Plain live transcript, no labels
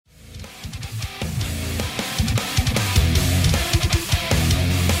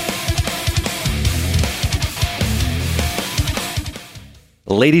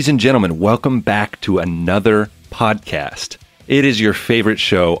Ladies and gentlemen, welcome back to another podcast. It is your favorite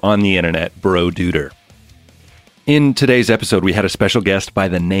show on the internet, Bro Duder. In today's episode, we had a special guest by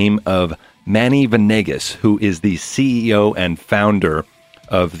the name of Manny Venegas, who is the CEO and founder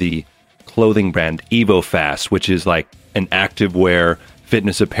of the clothing brand EvoFast, which is like an activewear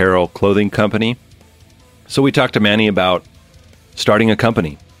fitness apparel clothing company. So we talked to Manny about starting a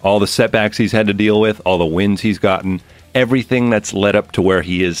company, all the setbacks he's had to deal with, all the wins he's gotten, everything that's led up to where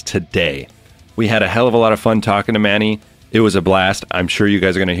he is today. We had a hell of a lot of fun talking to Manny. It was a blast. I'm sure you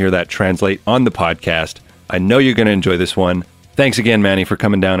guys are going to hear that translate on the podcast. I know you're going to enjoy this one. Thanks again, Manny, for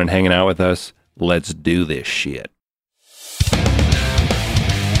coming down and hanging out with us. Let's do this shit.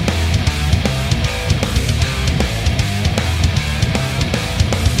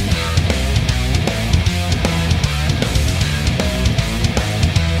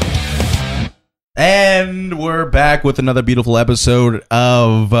 And we're back with another beautiful episode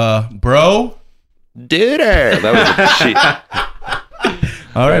of Bro Duder. That was a cheat.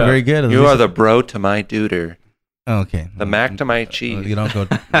 All right, very good. You are the bro to my duder. Okay. The Mac to my cheese. You don't go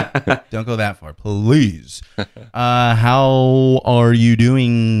that far, please. How are you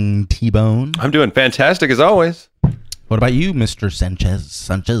doing, T-Bone? I'm doing fantastic as always. What about you, Mr. Sanchez?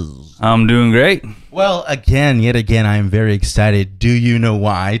 I'm doing great. Well, yet again, I am very excited. Do you know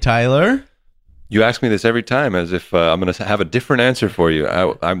why, Tyler? You ask me this every time as if I'm going to have a different answer for you.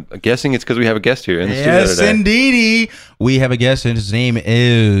 I'm guessing it's because we have a guest here in the studio today. Yes, indeedy. We have a guest, and his name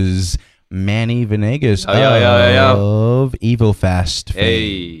is Manny Venegas of EvoFast.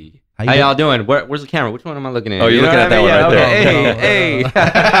 Hey. How y'all doing? Where's the camera? Which one am I looking at? Oh, you're looking at that one right there. Hey.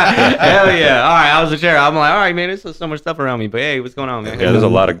 Hell yeah. All right, I was the chair. I'm like, all right, man, there's so much stuff around me. But hey, what's going on, man? Yeah, there's a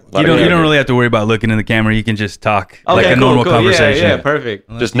lot of... You don't really have to worry about looking in the camera. You can just talk like a normal conversation. Yeah, perfect.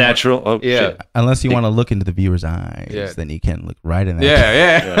 Just natural. Oh, yeah. shit. Unless you want to look into the viewer's eyes, then you can look right in there.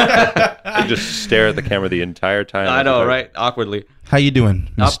 Yeah. You just stare at the camera the entire time. I know, right? Awkwardly. How you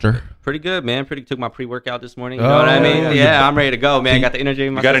doing, mister? Pretty good, man. Took my pre-workout this morning. You know what I mean? Yeah, I'm ready to go, man. Got the energy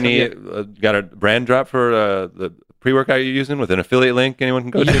in my system. Got a brand drop for the pre-workout you're using with an affiliate link anyone can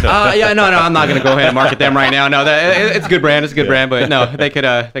go to? No, I'm not going to go ahead and market them right now. No, it's a good brand. It's a good brand, but no, they could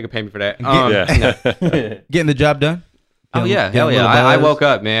pay me for that. Getting the job done? Hell yeah. I woke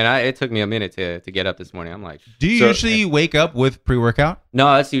up, man. It took me a minute to get up this morning. I'm like... Do you usually wake up with pre-workout?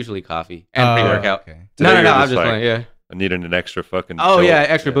 No, it's usually coffee and pre-workout. Okay. No, I'm just playing, yeah. I needed an extra fucking...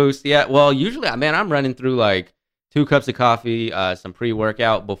 extra boost. Yeah, well, usually, man, I'm running through like 2 cups of coffee, some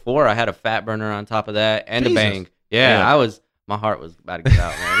pre-workout. Before, I had a fat burner on top of that and a bang. Yeah, my heart was about to get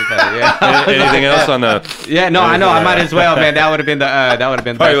out, man. Anything else on the... Yeah, no, I know. I might as well, man. That would have been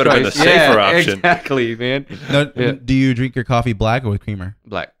probably would have been the safer option. Exactly, man. No, do you drink your coffee black or with creamer?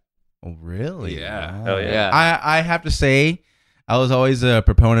 Black. Oh, really? Yeah. Wow. Hell yeah. I have to say, I was always a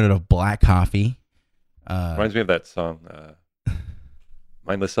proponent of black coffee. Reminds me of that song,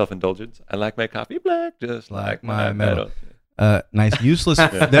 Mindless Self-Indulgence. I like my coffee black, just like my metal. Nice, useless.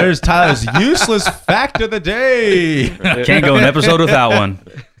 There's Tyler's useless fact of the day. Can't go an episode without one.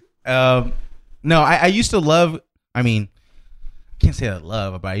 No, I used to love, I can't say I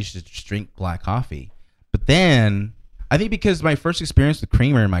love, but I used to just drink black coffee. But then, I think because my first experience with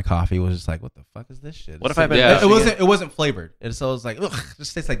creamer in my coffee was just like, what the fuck is this shit? What if I've been... It wasn't flavored. So it was like, ugh, it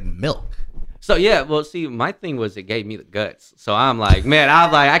just tastes like milk. So yeah, well, see, my thing was it gave me the guts. So I'm like, man,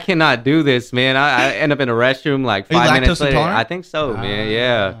 I cannot do this, man. I end up in a restroom like 5 minutes later. I think so, man.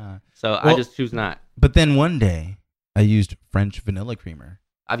 Yeah. So I just choose not. But then one day, I used French vanilla creamer.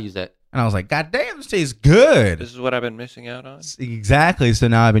 I've used that. And I was like, God damn, this tastes good. This is what I've been missing out on. Exactly. So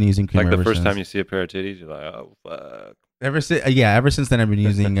now I've been using creamer. Like the first time you see a pair of titties, you're like, oh fuck. Ever since then, I've been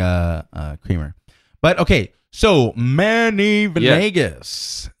using creamer. But okay, so Manny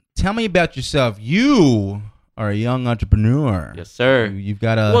Venegas. Tell me about yourself. You are a young entrepreneur. Yes, sir. You've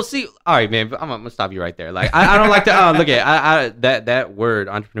got a... Well, see, all right, man. I'm gonna stop you right there. Like, I don't like to look at that word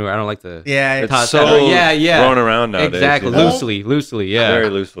entrepreneur. I don't like to. Yeah, it's so thrown around nowadays. Exactly, loosely, yeah, very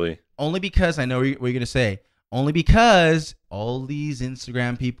loosely. Only because I know what you're gonna say. Only because all these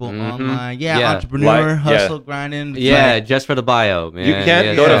Instagram people online, entrepreneur, hustle, grinding. Yeah, just for the bio, man. You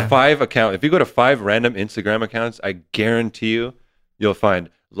can't go to 5 accounts. If you go to 5 random Instagram accounts, I guarantee you'll find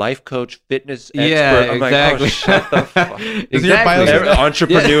life coach, fitness expert. Yeah, I'm exactly. Like, oh, shut the fuck. Exactly.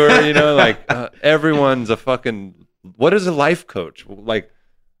 Entrepreneur, everyone's a fucking... What is a life coach? Like,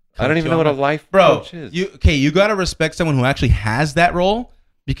 I don't even know what a life coach is. You got to respect someone who actually has that role,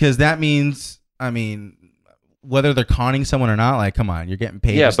 because that means, whether they're conning someone or not, like, come on, you're getting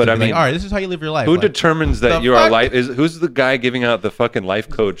paid. Yeah, but all right, this is how you live your life. Who determines that you're a life? Who's the guy giving out the fucking life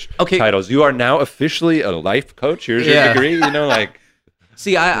coach titles? You are now officially a life coach. Here's your degree.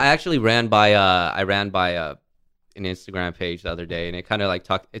 See, I actually ran by an Instagram page the other day, and it kind of like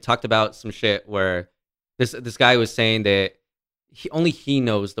talked about some shit where this guy was saying that only he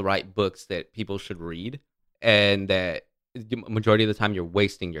knows the right books that people should read, and that the majority of the time you're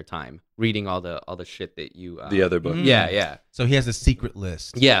wasting your time reading all the shit that you the other book. Yeah. So he has a secret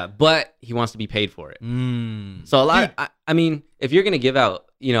list. Yeah, but he wants to be paid for it. So a lot. I mean, if you're gonna give out,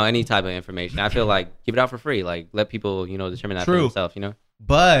 any type of information, I feel like give it out for free. Like let people, determine that for themselves.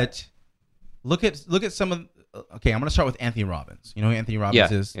 But look at some of. Okay, I'm gonna start with Anthony Robbins. You know who Anthony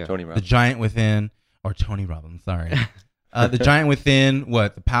Robbins is? Yeah. Tony Robbins. The Giant Within, or Tony Robbins. Sorry. The Giant Within.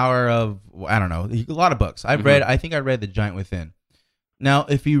 What? The Power of. I don't know. A lot of books I've read. I think I read The Giant Within. Now,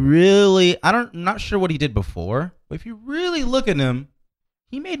 if you really, I'm not sure what he did before, but if you really look at him,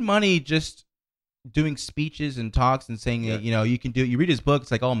 he made money just doing speeches and talks and saying that, you can do it. You read his book,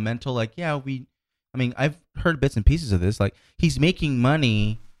 it's like all mental. Like, I've heard bits and pieces of this. Like, he's making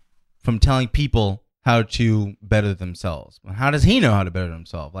money from telling people how to better themselves. How does he know how to better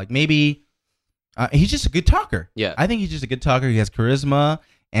himself? Like, maybe he's just a good talker. Yeah. I think he's just a good talker. He has charisma,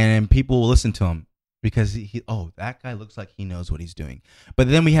 and people will listen to him because that guy looks like he knows what he's doing. But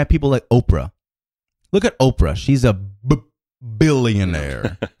then we have people like Oprah. Look at Oprah. She's a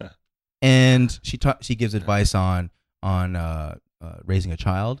billionaire. And she gives advice on raising a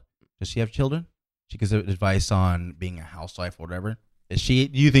child. Does she have children? She gives advice on being a housewife or whatever. Do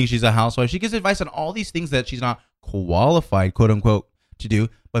you think she's a housewife? She gives advice on all these things that she's not qualified, quote unquote, to do,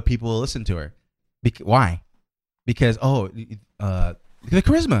 but people will listen to her. Why? Because the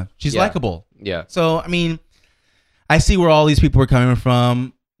charisma. She's likable. Yeah. So I mean, I see where all these people are coming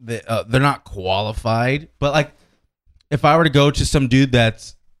from. They're not qualified, but like, if I were to go to some dude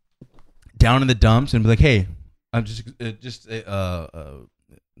that's down in the dumps and be like, "Hey, I'm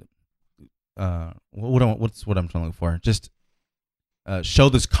what's what I'm trying to look for? Just show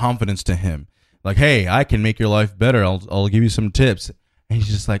this confidence to him. Like, hey, I can make your life better. I'll give you some tips." And he's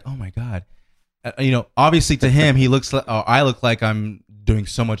just like, "Oh my god." Obviously to him, he looks like, I look like I'm doing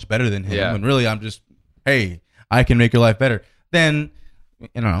so much better than him. Yeah. And really, I'm just, hey, I can make your life better. Then,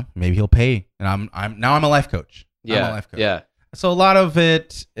 maybe he'll pay. And I'm a life coach. Yeah. I'm a life coach. Yeah. So a lot of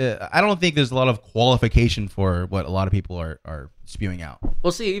it, I don't think there's a lot of qualification for what a lot of people are spewing out.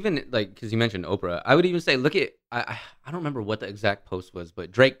 Well, see, even like, because you mentioned Oprah, I would even say, look at, I don't remember what the exact post was,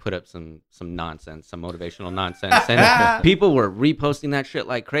 but Drake put up some nonsense, some motivational nonsense, and people were reposting that shit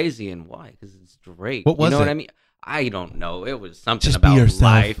like crazy. And why? Because it's Drake. What was what it? I mean? I don't know. It was something Just be about yourself.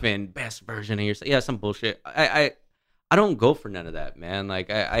 life and best version of yourself. Yeah, some bullshit. I don't go for none of that, man. Like,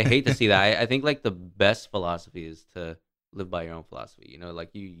 I hate to see that. I think like the best philosophy is to live by your own philosophy.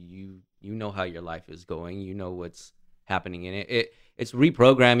 Like you know how your life is going. You know what's happening in it. It's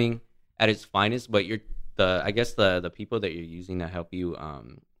reprogramming at its finest, but I guess the people that you're using to help you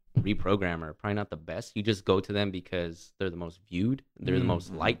reprogram are probably not the best. You just go to them because they're the most viewed, they're the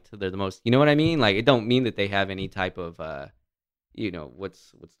most liked, they're the most, you know what I mean? Like, it don't mean that they have any type of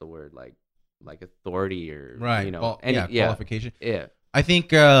what's the word, like authority or Right. Qualification. Yeah. I think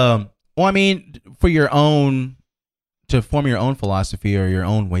for your own, to form your own philosophy or your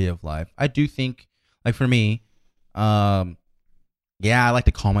own way of life, I do think, like for me, I like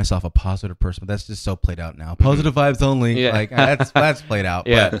to call myself a positive person, but that's just so played out now. Positive vibes only. Yeah. Like that's played out.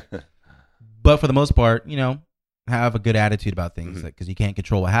 Yeah. But for the most part, have a good attitude about things, because you can't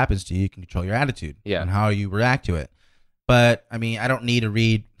control what happens to you. You can control your attitude and how you react to it. But I mean, I don't need to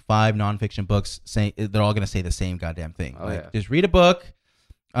read 5 nonfiction books saying they're all going to say the same goddamn thing. Just read a book.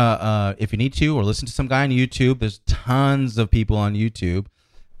 If you need to, or listen to some guy on YouTube. There's tons of people on YouTube,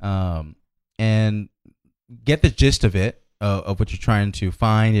 and get the gist of it, of what you're trying to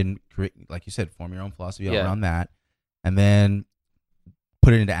find and create. Like you said, form your own philosophy around that, and then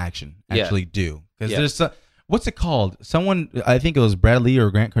put it into action. Actually do, because there's what's it called? Someone, I think it was Bradley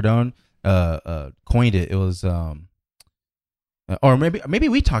or Grant Cardone, coined it. It was or maybe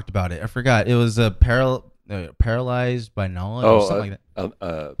we talked about it. I forgot. It was paralyzed by knowledge or something like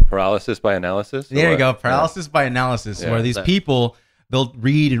that. Paralysis by analysis? There you go. Paralysis by analysis, where these people, they'll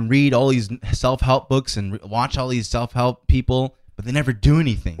read all these self-help books and watch all these self-help people, but they never do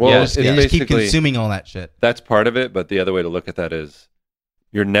anything. Well, they just keep consuming all that shit. That's part of it, but the other way to look at that is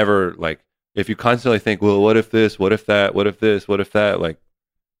you're never, like, if you constantly think, well, what if this, what if that, what if this, what if that, like,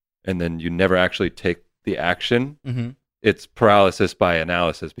 and then you never actually take the action, it's paralysis by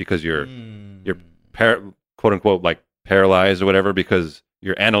analysis, because you're quote unquote like paralyzed or whatever, because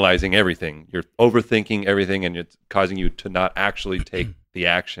you're analyzing everything, you're overthinking everything, and it's causing you to not actually take the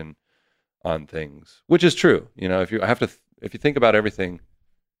action on things, which is true. If you think about everything,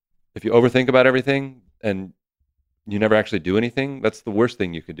 if you overthink about everything, and you never actually do anything, that's the worst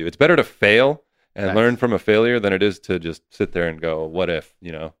thing you could do. It's better to fail and learn from a failure than it is to just sit there and go, what if,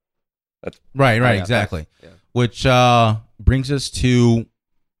 That's right, exactly. Yeah. Which brings us to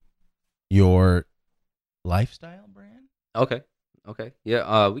your lifestyle brand. Okay.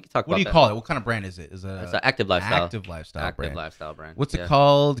 Yeah. We can talk about. What do you call it? What kind of brand is it? Is it It's an active lifestyle. Active lifestyle brand. What's it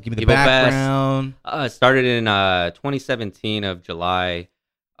called? Give me the background. It started in 2017 of July.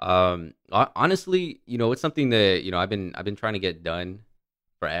 Honestly, it's something that I've been trying to get done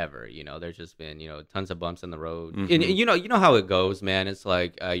forever. There's just been tons of bumps in the road, and you know how it goes, man. It's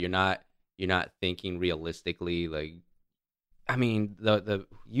like you're not thinking realistically. Like, I mean,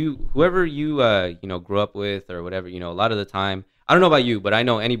 whoever you grew up with or whatever, a lot of the time, I don't know about you, but I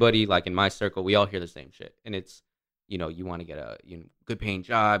know anybody like in my circle, we all hear the same shit, and it's you want to get a good paying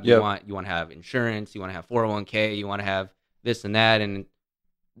job, you want to have insurance, you want to have 401k, you want to have this and that, and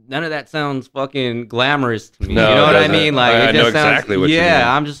none of that sounds fucking glamorous to me. No, you know what I mean? Like, I it know just sounds, exactly what you mean.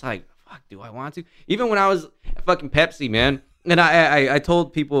 I'm just like, fuck, do I want to? Even when I was at fucking Pepsi, man, and I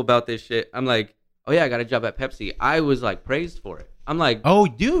told people about this shit. I'm like, oh yeah, I got a job at Pepsi. I was like praised for it. I'm like, oh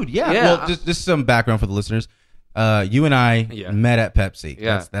dude, yeah. Well, just some background for the listeners. You and I met at Pepsi.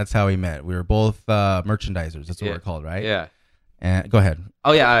 Yeah. That's how we met. We were both merchandisers. That's what we're called, right? Yeah. And go ahead.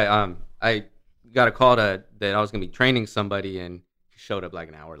 Oh yeah, I got a call that I was gonna be training somebody, and he showed up like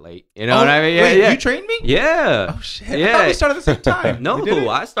an hour late. You know what I mean? Wait, Yeah. you trained me? Yeah. Oh shit. Yeah. I thought we started at the same time. No,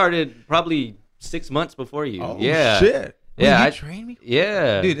 I started probably 6 months before you. Oh yeah. shit. Wait, Yeah, you trained me?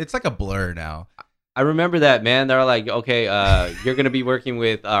 Yeah. Dude, it's like a blur now. I remember that, man. They're like, okay, you're gonna be working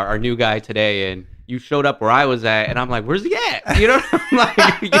with our new guy today, and you showed up where I was at, and I'm like, where's he at? You know, I'm like,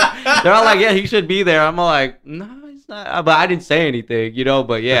 they're all like, yeah, he should be there. I'm all like, no, he's not. But I didn't say anything,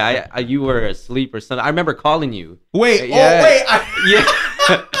 but yeah, you were asleep or something. I remember calling you. Wait, Yeah. yeah.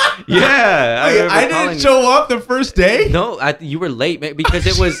 Yeah. Wait, I didn't show up the first day? No, you were late, man, because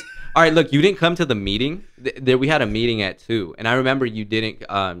it was. All right, look, you didn't come to the meeting. We had a meeting at 2, and I remember you didn't.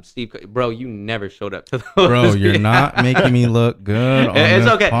 Steve, bro, you never showed up to those. Bro, you're not making me look good. On It's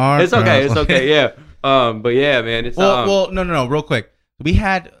this okay. podcast. It's okay. Yeah. But yeah, man. It's no. Real quick, we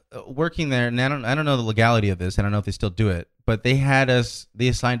had working there, and I don't know the legality of this. I don't know if they still do it, but they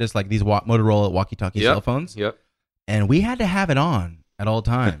assigned us like these Motorola walkie-talkie cell phones. Yep. And we had to have it on at all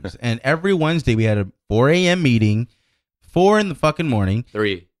times. And every Wednesday we had a 4 a.m. meeting, 4 in the fucking morning.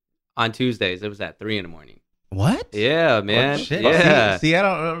 3 on Tuesdays. It was at 3 in the morning. What? Yeah, man. What shit? Yeah. See, I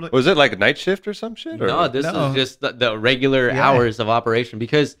don't. Was it like a night shift or some shit? Or? No, this is just the regular hours of operation,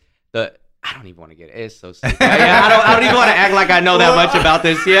 because I don't even want to get it. It's so stupid. I don't even want to act like I know that much about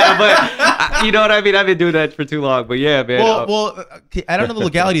this. Yeah, but you know what I mean? I've been doing that for too long. But yeah, man. Well, I don't know the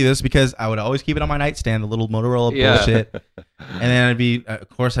legality of this, because I would always keep it on my nightstand, the little Motorola bullshit. And then I'd be, of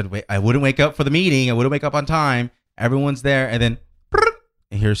course, I wouldn't wake up for the meeting. I wouldn't wake up on time. Everyone's there. And then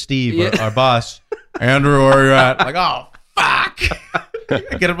here's Steve, our boss. Andrew, where you at? Like, oh, fuck.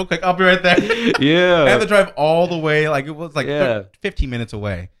 Get it real quick. I'll be right there. Yeah. I had to drive all the way. Like, it was like 15 minutes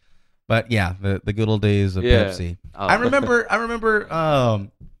away. But yeah, the good old days of Pepsi. Oh. I remember.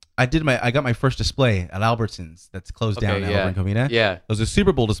 I got my first display at Albertsons. That's closed down now over in Covina. Yeah, it was a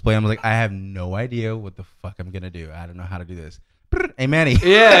Super Bowl display. I was like, I have no idea what the fuck I'm gonna do. I don't know how to do this. Hey, Manny.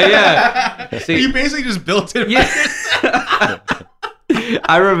 Yeah. See, you basically just built it. Yeah.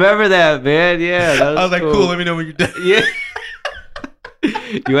 I remember that, man. Yeah, that was I was like, cool. Let me know when you're done. Yeah.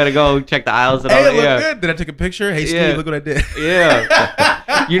 You had to go check the aisles and all that. Hey, look good. Then I took a picture. Hey, Steve, look what I did. Yeah.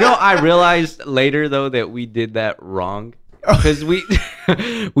 I realized later, though, that we did that wrong. Because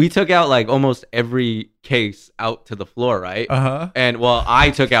we took out like almost every case out to the floor, right? Uh-huh. And well, I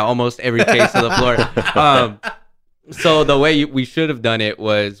took out almost every case to the floor. So the way we should have done it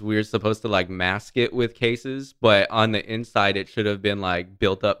was we were supposed to like mask it with cases, but on the inside it should have been like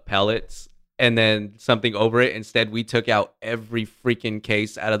built up pellets and then something over it. Instead, we took out every freaking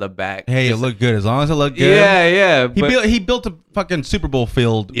case out of the back. Hey, it looked good. As long as it looked good. Yeah. He built a fucking Super Bowl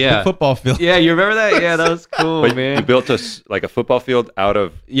field. Yeah. Football field. Yeah, you remember that? Yeah, that was cool, man. You built a football field out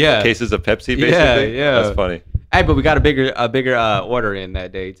of cases of Pepsi, basically? Yeah. That's funny. Hey, but we got a bigger order in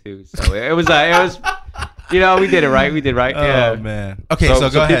that day, too. So it was we did it right. We did right. Oh, man. Okay, so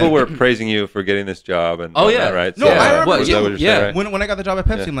go ahead. People were praising you for getting this job. And right? No, I remember. Is that what you're saying, right? When I got the job at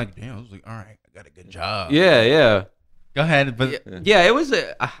Pepsi, I'm like, damn, I was like, all right, I got a good job. Yeah. Go ahead. But it was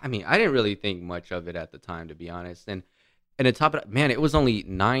I didn't really think much of it at the time, to be honest. And on top of that, man, it was only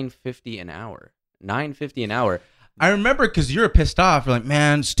 $9.50 an hour. $9.50 an hour. I remember because you were pissed off. You're like,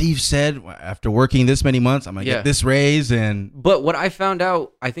 man, Steve said after working this many months, I'm going to get this raise. But what I found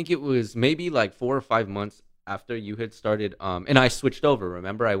out, I think it was maybe like 4 or 5 months after you had started, and I switched over.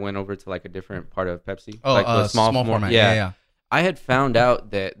 Remember, I went over to like a different part of Pepsi, Oh, like the small format. Yeah. I had found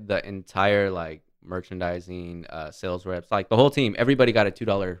out that the entire like merchandising, sales reps, like the whole team, everybody got a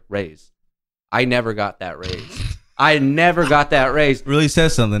 $2 raise. I never got that raise. I never got that raise. Really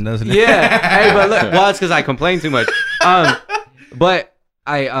says something, doesn't it? Yeah. Hey, but look, well, it's because I complained too much. But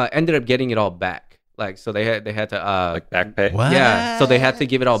I ended up getting it all back. Like, so they had to like back pay. What? yeah. So they had to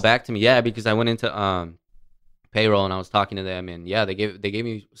give it all back to me. Yeah, because I went into payroll and I was talking to them, and yeah, they gave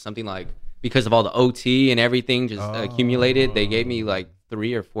me something like, because of all the OT and everything just accumulated, they gave me like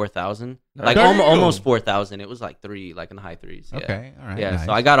 3,000 or 4,000, like almost 4,000. It was like 3, like in the high 3s. Yeah. Okay, all right. Yeah, nice.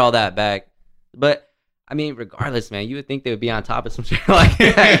 so I got all that back. But I mean, regardless, man, you would think they would be on top of some shit like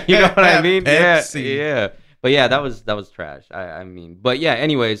that. You know what I mean? Pepsi. Yeah. But yeah, that was trash. I mean, but yeah.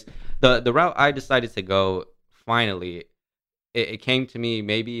 Anyways, the route I decided to go, finally, it came to me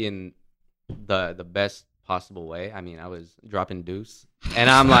maybe in the best possible way. I mean, I was dropping deuce, and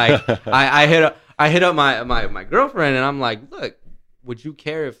I'm like, I hit up my girlfriend, and I'm like, look, would you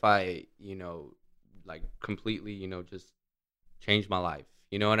care if I, like completely, just change my life?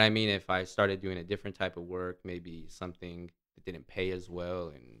 You know what I mean? If I started doing a different type of work, maybe something that didn't pay as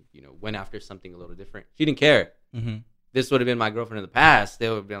well, and went after something a little different. She didn't care. Mm-hmm. This would have been my girlfriend in the past. They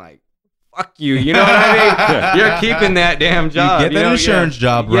would have been like, fuck you. You know what I mean? You're keeping that damn job. You get that insurance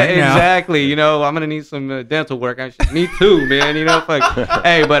job right now. Exactly. I'm gonna need some dental work. Me too, man. Fuck.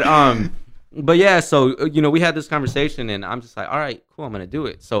 Hey, but yeah. So we had this conversation, and I'm just like, all right, cool. I'm gonna do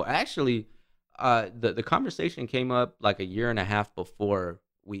it. So actually, the conversation came up like a year and a half before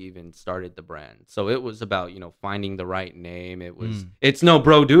we even started the brand. So it was about finding the right name. It's no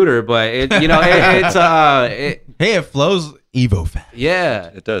Bro Duder, but it flows Evo fast. Yeah,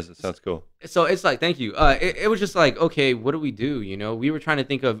 it does. It sounds cool. So it's like, thank you. It was just like, okay, what do we do? We were trying to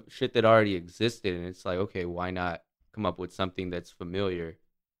think of shit that already existed, and it's like, okay, why not come up with something that's familiar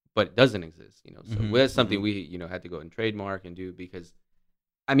but it doesn't exist? So that's something we had to go and trademark and do, because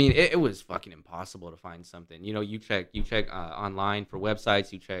I mean, it was fucking impossible to find something. You check online for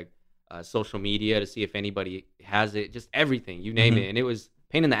websites, you check social media to see if anybody has it, just everything, you name it, and it was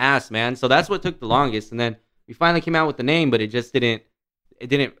pain in the ass, man. So that's what took the longest, and then we finally came out with the name, but it just didn't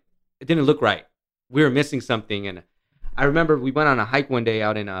look right. We were missing something, and I remember we went on a hike one day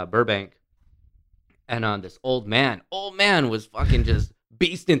out in Burbank, and this old man was fucking just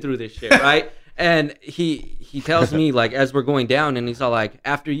beasting through this shit, right? And he tells me, like, as we're going down, and he's all like,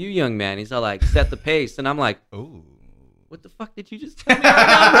 after you, young man. He's all like, set the pace. And I'm like, oh, what the fuck did you just tell me right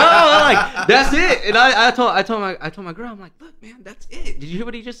now, bro? I'm like, that's it. And I told my girl, I'm like, look, man, that's it. Did you hear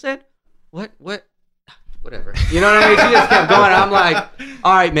what he just said? What? Whatever. You know what I mean? She just kept going. I'm like,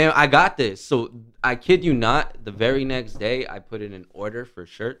 all right, man, I got this. So I kid you not, the very next day, I put in an order for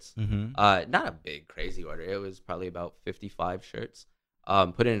shirts. Not a big, crazy order. It was probably about 55 shirts.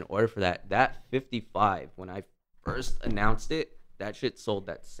 Put in an order for that. That 55, when I first announced it, that shit sold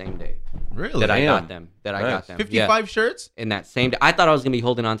that same day. Really? That I got them. 55 shirts? In that same day. I thought I was going to be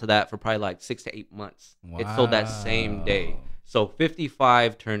holding on to that for probably like 6 to 8 months. Wow. It sold that same day. So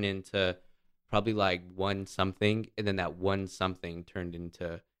 55 turned into probably like one something, and then that one something turned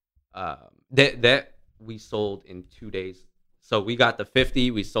into that we sold in 2 days. So we got the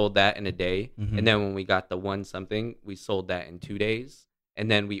 50, we sold that in a day, and then when we got the one something, we sold that in 2 days, and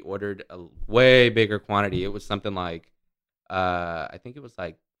then we ordered a way bigger quantity. It was something like I think it was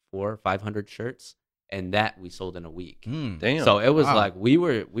like 400 or 500 shirts, and that we sold in a week. Damn. So it was like we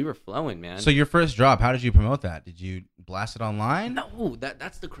were flowing, man. So your first drop, how did you promote that? Did you blast it online? No,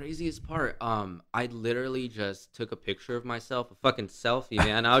 that's the craziest part. I literally just took a picture of myself, a fucking selfie,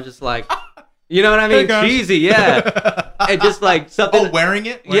 man. I was just like, you know what I mean? Cheesy, yeah. And just like something. Oh, wearing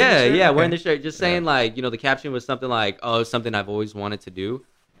it? Wearing the shirt. Just saying like, the caption was something like, oh, something I've always wanted to do,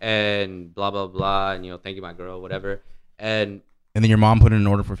 and blah blah blah, and thank you, my girl, whatever. And then your mom put in an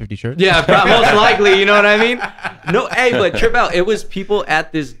order for 50 shirts? Yeah, most likely, you know what I mean? No, hey, but trip out. It was people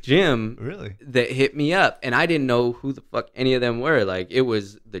at this gym really that hit me up, and I didn't know who the fuck any of them were. Like, it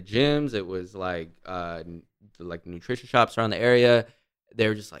was the gyms, it was like nutrition shops around the area. They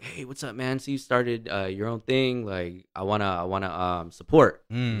were just like, hey, what's up, man? So you started your own thing. Like, I wanna support.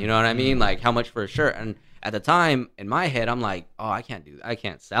 You know what I mean? Like, how much for a shirt? And at the time, in my head, I'm like, oh, I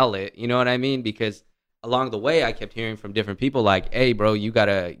can't sell it. You know what I mean? Because along the way, I kept hearing from different people like, hey, bro, you got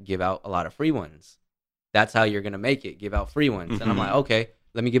to give out a lot of free ones. That's how you're going to make it. Give out free ones. And I'm like, okay,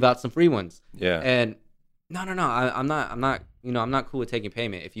 let me give out some free ones. Yeah. And no, I'm not cool with taking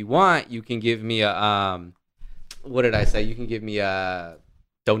payment. If you want, you can give me a, what did I say? You can give me a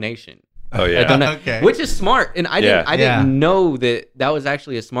donation. Oh yeah. Okay. Which is smart, and I Yeah. didn't know that was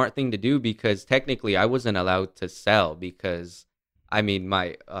actually a smart thing to do, because technically I wasn't allowed to sell, because I mean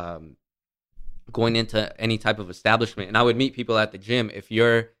my going into any type of establishment, and I would meet people at the gym. If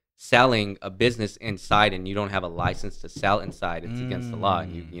you're selling a business inside and you don't have a license to sell inside, it's against the law,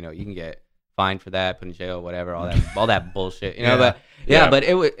 and you know you can get fined for that, put in jail, whatever, all that bullshit, you know. But but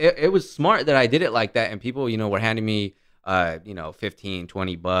it was smart that I did it like that, and people, you know, were handing me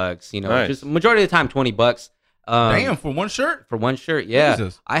 $15-$20, you know, Nice. just majority of the time $20. Damn, for one shirt? For one shirt, yeah.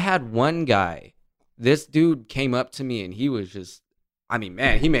 Jesus. I had one guy, this dude came up to me and he was just, I mean,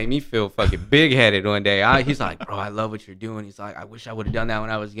 man, he made me feel fucking big-headed one day. He's like, bro, I love what you're doing. He's like, I wish I would have done that when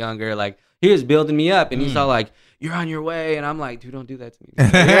I was younger. Like, he was building me up, and he's all like, you're on your way. And I'm like, dude, don't do that to me.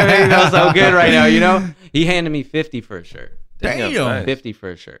 It feels so good right now, you know? He handed me $50 for a shirt. Damn. Nice. $50 for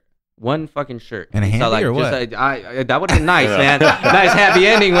a shirt. One fucking shirt. And a He saw, handy or what? that would have been nice, man. Nice happy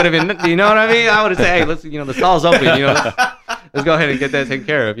ending would have been, you know what I mean? I would have said, hey, let's, you know, the stall's open, you know, let's go ahead and get that taken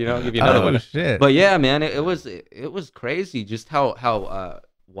care of, you know, give you another one. Shit. But yeah, man, it was crazy just how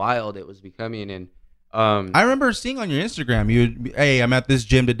wild it was becoming. And I remember seeing on your Instagram, hey, I'm at this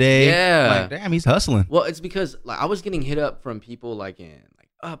gym today. Yeah. Like, damn, he's hustling. well, it's because like I was getting hit up from people like in like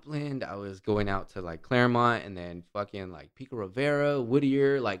Upland. I was going out to like Claremont, and then fucking like Pico Rivera,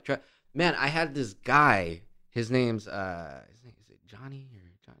 Whittier, like man, I had this guy. His name's is it Johnny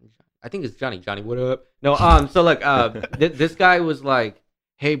or Johnny? I think it's Johnny. Johnny, what up? No, so like this guy was like,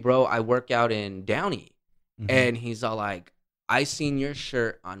 hey bro, I work out in Downey, and he's all like, I seen your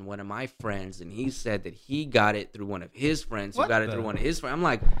shirt on one of my friends, and he said that he got it through one of his friends who got it through one of his friends. I'm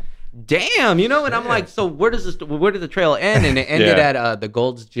like, damn, you know, and I'm like, so where did the trail end? And it ended at the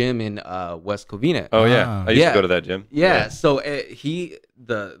Gold's Gym in West Covina. Oh yeah. I used to go to that gym. Yeah, so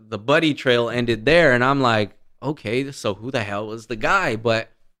the buddy trail ended there, and I'm like, okay, so who the hell was the guy? But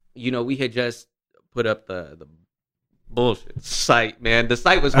you know, we had just put up the bullshit site, man. The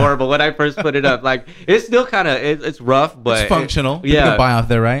site was horrible when I first put it up. Like, it's still kind of it's rough, but it's functional. You yeah, can buy off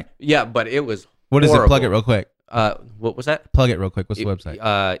there, right? yeah, but it was What is it? horrible. Plug it real quick. What was that? Plug it real quick. What's the website?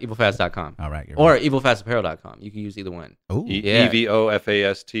 Evilfast.com. All right. Or evilfastapparel.com. You can use either one. Oh, Yeah.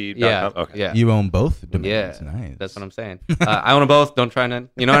 EVOFAST.com. Yeah. Okay. Yeah. you own both domains. Yeah. Nice. That's what I'm saying. I own them both. Don't try none.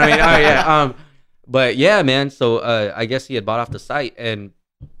 You know what I mean? Oh yeah. But yeah, man. So I guess he had bought off the site, and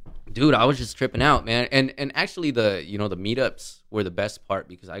dude, I was just tripping out, man. And actually, the meetups were the best part,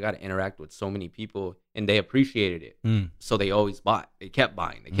 because I got to interact with so many people, and they appreciated it. So they always bought. They kept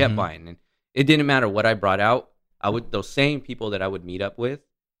buying. They kept buying, and it didn't matter what I brought out. Those same people that I would meet up with,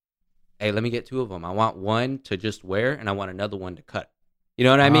 hey, let me get 2 of them. I want one to just wear, and I want another one to cut. You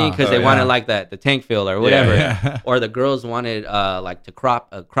know what I mean? Because they wanted like the tank fill or whatever. Yeah. Or the girls wanted like to crop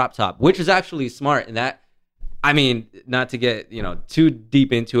a crop top, which is actually smart. And that, I mean, not to get too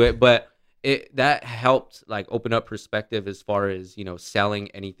deep into it, but that helped like open up perspective as far as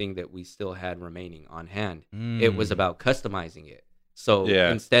selling anything that we still had remaining on hand. It was about customizing it. So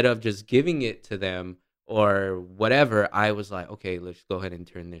instead of just giving it to them or whatever, I was like, okay, let's go ahead and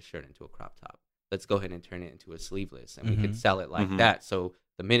turn this shirt into a crop top. Let's go ahead and turn it into a sleeveless, and we could sell it like that. So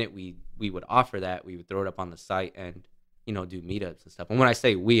the minute we would offer that, we would throw it up on the site and do meetups and stuff. And when I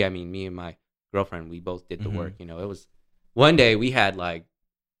say we, I mean me and my girlfriend. We both did the work. It was one day we had like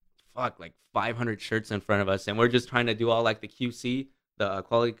 500 shirts in front of us, and we're just trying to do all like the QC, the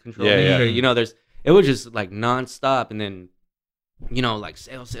quality control. It was just like nonstop, and then like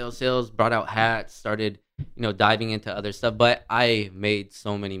sales, brought out hats, started diving into other stuff. But I made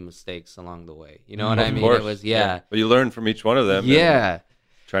so many mistakes along the way. You know what I mean? Course. It was But you learn from each one of them. Yeah.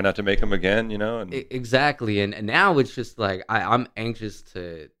 Try not to make them again. And Exactly. And now it's just like I'm anxious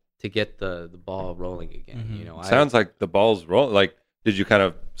to get the ball rolling again. Sounds like the ball's rolling. Like, did you kind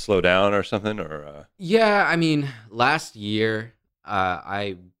of slow down or something? Or Yeah, I mean, last year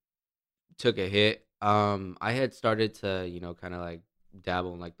I took a hit. I had started to kind of like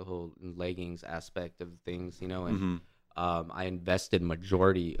dabble in like the whole leggings aspect of things, and I invested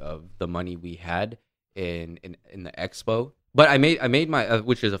majority of the money we had in the expo. But I made my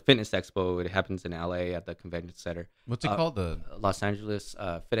which is a fitness expo. It happens in LA at the convention center. What's it called? The Los Angeles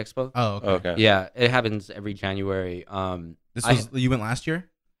Fit Expo. Oh, okay. Yeah, it happens every January. You went last year?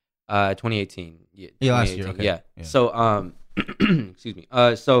 2018. Yeah, last year. Okay. Yeah. So excuse me.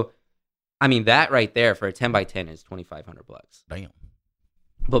 So I mean, that right there for a 10x10 is $2,500. Damn.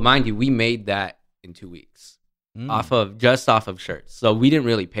 But mind you, we made that in 2 weeks off of shirts. So we didn't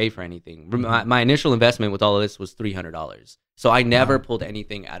really pay for anything. My initial investment with all of this was $300. So I never pulled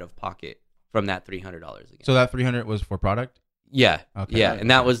anything out of pocket from that $300 again. So that $300 was for product? Yeah. Okay. Yeah. And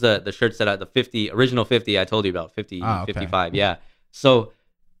that was the shirts that the original 50 I told you about, 50, 55. Yeah. So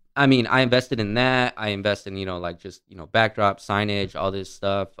I mean, I invested in that. I invested in, like just, backdrop, signage, all this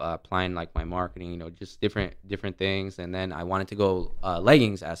stuff, applying like my marketing, just different things. And then I wanted to go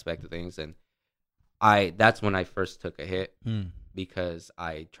leggings aspect of things. And that's when I first took a hit because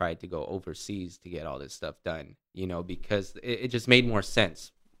I tried to go overseas to get all this stuff done, because it just made more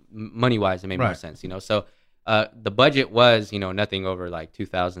sense. Money wise, it made more sense, So the budget was, nothing over like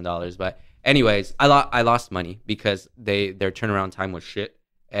 $2,000. But anyways, I lost money because their turnaround time was shit.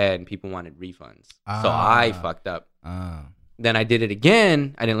 And people wanted refunds. So I fucked up. Then I did it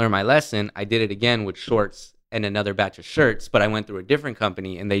again. I didn't learn my lesson. I did it again with shorts and another batch of shirts, but I went through a different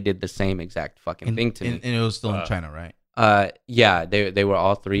company and they did the same exact fucking thing to me. And it was still in China, right? Yeah, they were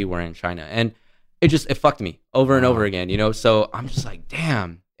all three were in China. And it fucked me over and over again, So I'm just like,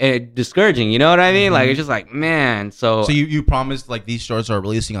 damn. It's discouraging, you know what I mean? Like, it's just like, man. So you promised like these shorts are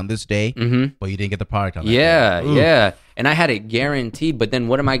releasing on this day, but you didn't get the product on that day. Yeah. And I had it guaranteed, but then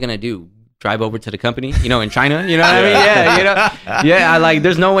what am I gonna do? Drive over to the company, in China? You know what I mean? Yeah, I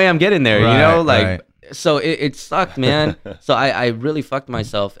there's no way I'm getting there, So it sucked, man. So I really fucked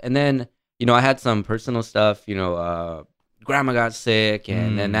myself. And then, I had some personal stuff, grandma got sick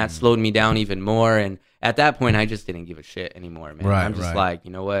and then that slowed me down even more. And at that point, I just didn't give a shit anymore, man. I'm just like,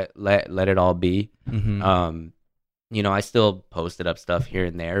 you know what? Let it all be. I still posted up stuff here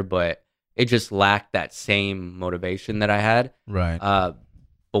and there, but it just lacked that same motivation that I had. Right.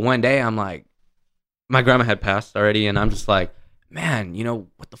 But one day, I'm like, my grandma had passed already, and I'm just like, man,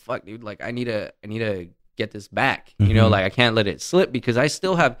 what the fuck, dude? Like, I need to get this back. Like I can't let it slip because I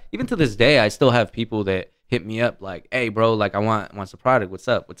still have, even to this day, I still have people that hit me up like, hey, bro, like I want some product. What's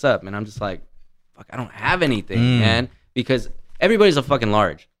up? And I'm just like, fuck, I don't have anything, man, because everybody's a fucking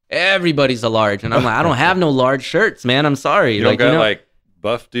large. Everybody's a large, and I'm like, I don't have no large shirts, man. I'm sorry. You don't got like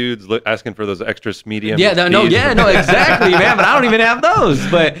buff dudes asking for those extra medium. Yeah, no, exactly, man. But I don't even have those.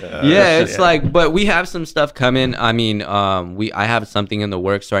 But it's like, but we have some stuff coming. I mean, I have something in the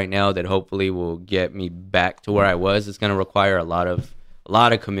works right now that hopefully will get me back to where I was. It's going to require a lot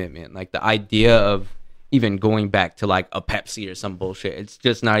of commitment. Like the idea of even going back to like a Pepsi or some bullshit, it's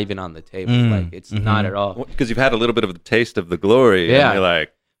just not even on the table. Like it's not at all. Because you've had a little bit of the taste of the glory. Yeah. And you're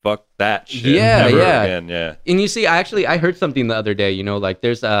like, fuck that shit. Yeah. Again. Yeah. And you see, I heard something the other day, like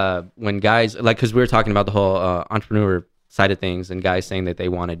there's when guys, like, because we were talking about the whole entrepreneur side of things and guys saying that they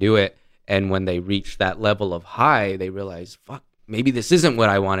want to do it. And when they reach that level of high, they realize, fuck, maybe this isn't what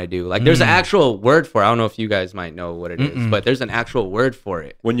I want to do. Like there's an actual word for it. I don't know if you guys might know what it is, but there's an actual word for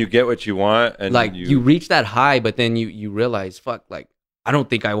it. When you get what you want and like you reach that high, but then you realize, fuck, like, I don't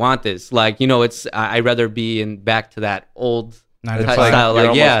think I want this. Like, I'd rather be back to that old style.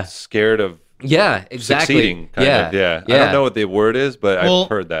 Like, you're scared of exactly. succeeding. Kind of. I don't know what the word is, but I've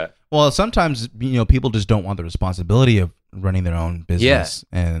heard that. Well, sometimes, people just don't want the responsibility of running their own business,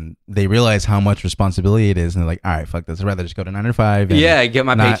 and they realize how much responsibility it is, and they're like, all right, fuck this. I'd rather just go to 9 to 5 and get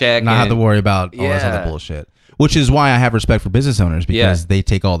my paycheck. Not have to worry about all this other bullshit. Which is why I have respect for business owners, because they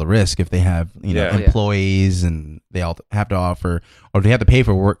take all the risk if they have employees and they all have to offer, or they have to pay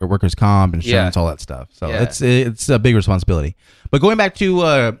for workers' comp, insurance, all that stuff. So it's a big responsibility. But going back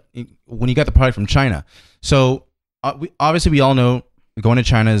to when you got the product from China, so obviously we all know going to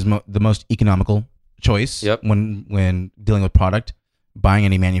China is the most economical choice when dealing with product, buying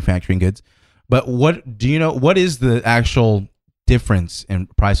any manufacturing goods. But what do you know? What is the actual difference in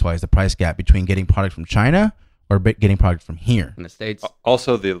price-wise, the price gap between getting product from China or getting product from here in the States?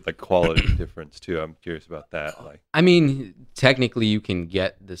 Also, the quality difference too. I'm curious about that. Like, I mean, technically, you can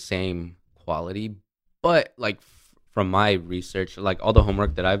get the same quality, but like from my research, like all the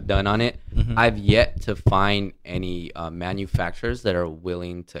homework that I've done on it, I've yet to find any manufacturers that are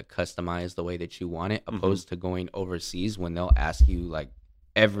willing to customize the way that you want it, opposed to going overseas when they'll ask you like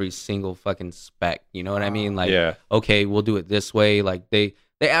every single fucking spec. You know what I mean? Like, okay, we'll do it this way. Like they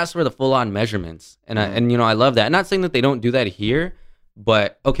ask for the full on measurements, and I love that. I'm not saying that they don't do that here,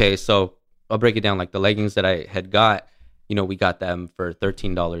 but okay, so I'll break it down. Like the leggings that I had got, we got them for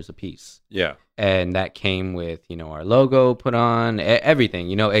 $13 a piece. Yeah. And that came with, our logo put on,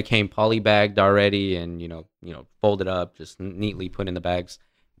 everything. It came polybagged already and, folded up, just neatly put in the bags.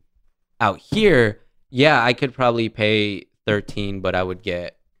 Out here, I could probably pay $13, but I would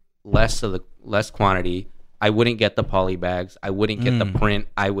get less quantity. I wouldn't get the poly bags. I wouldn't get the print.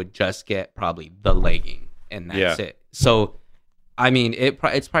 I would just get probably the legging, and that's it. So, I mean,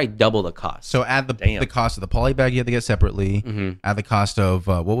 it's probably double the cost. So add the cost of the poly bag you have to get separately. Add the cost of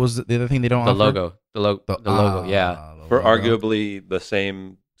what was the other thing they don't offer? The logo, yeah. For arguably the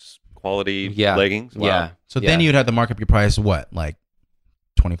same quality leggings. Wow. So then you'd have to mark up your price. What, like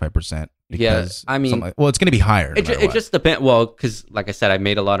 25%. Yeah, I mean, well, it's going to be higher. It just depends. Well, because like I said, I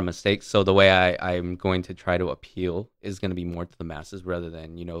made a lot of mistakes. So the way I'm going to try to appeal is going to be more to the masses rather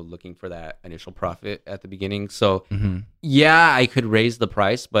than, looking for that initial profit at the beginning. So yeah, I could raise the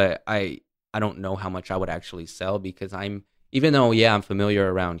price, but I don't know how much I would actually sell because even though I'm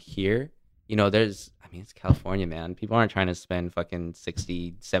familiar around here, it's California, man. People aren't trying to spend fucking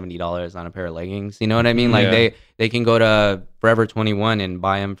 $60, $70 on a pair of leggings. You know what I mean? Like they can go to Forever 21 and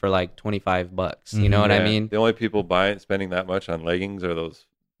buy them for like $25. You know what I mean? The only people spending that much on leggings are those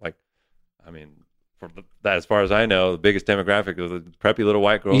that as far as I know, the biggest demographic is the preppy little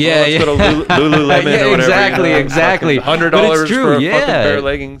white girls. Yeah, let's go to Lululemon or whatever. Exactly. $100 for a fucking pair of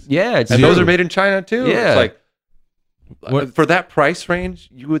leggings. Yeah, and those are made in China too. Yeah. It's like for that price range,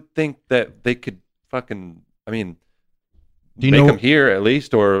 you would think that they could fucking, make them here at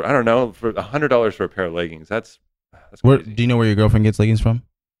least, or I don't know, for $100 for a pair of leggings. That's crazy. Do you know where your girlfriend gets leggings from?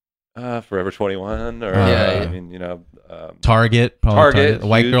 Forever 21 or Target, Target,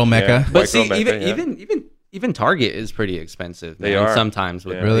 White Girl Mecca. But see, even Target is pretty expensive. They are sometimes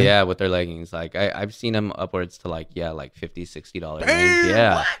with with their leggings. Like I've seen them upwards to like $50, $60 range.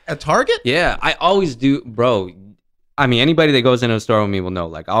 Yeah, what? At Target? Yeah, I always do, bro. I mean, anybody that goes into a store with me will know.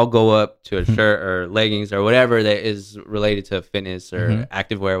 Like, I'll go up to a shirt or leggings or whatever that is related to fitness or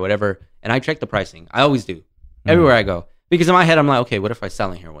activewear or whatever, and I check the pricing. I always do, everywhere I go, because in my head I'm like, okay, what if I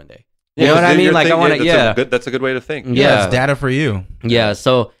sell in here one day? You know what I mean? Like, I want to. That's a good way to think. Yeah, it's data for you. Yeah.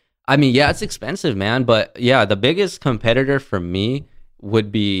 So I mean, it's expensive, man. But yeah, the biggest competitor for me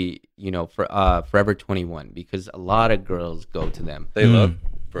would be Forever 21 because a lot of girls go to them. They love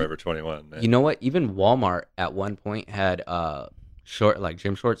Forever 21, man. You know what? Even Walmart at one point had short, like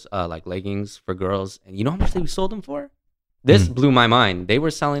gym shorts, like leggings for girls, and you know how much they sold them for? This blew my mind. They were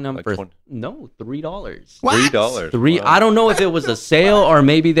selling them for $3. What? $3. Wow. I don't know if it was a sale or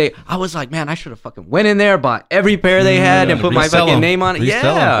maybe I was like, man, I should have fucking went in there, bought every pair they had, and put my fucking name on it.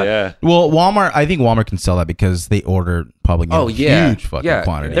 Yeah. Well, I think Walmart can sell that because they order probably huge fucking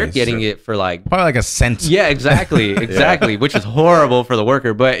quantities. They're getting it for like probably like a cent. Yeah, exactly, which is horrible for the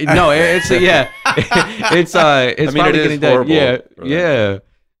worker. But no, it's it's probably getting done. Yeah.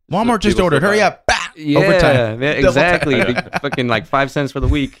 Walmart just ordered. Hurry up. Yeah, overtime. Man, exactly. Fucking like 5 cents for the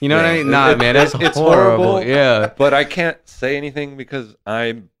week. You know what I mean? Nah, man, it's horrible. Yeah. But I can't say anything because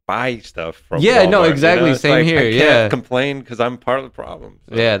I buy stuff from Walmart, no, exactly. Same here. I can't complain because I'm part of the problem.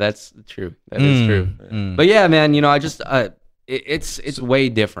 So. Yeah, that's true. That is true. But yeah, man, I just it's way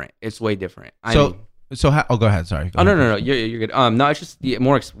different. It's way different. So go ahead. Sorry. No. You're good. No, it's just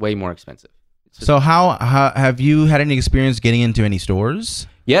way more expensive. So how have you had any experience getting into any stores?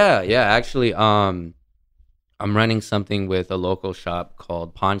 Yeah. Actually, I'm running something with a local shop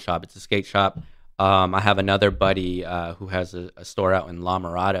called Pawn Shop. It's a skate shop. I have another buddy who has a store out in La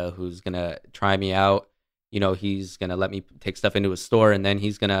Mirada who's gonna try me out. He's gonna let me take stuff into his store, and then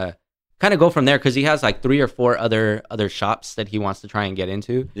he's gonna kind of go from there because he has like 3 or 4 other shops that he wants to try and get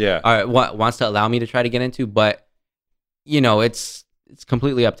into. Yeah. Wants to allow me to try to get into, but it's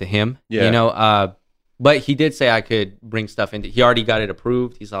completely up to him. Yeah. But he did say I could bring stuff in. He already got it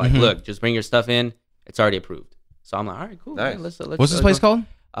approved. He's like, look, just bring your stuff in. It's already approved. So I'm like, all right, cool. Nice. Man, let's What's this place called?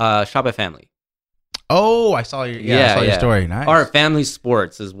 Shop at Family. Oh, I saw your story. Nice. Or Family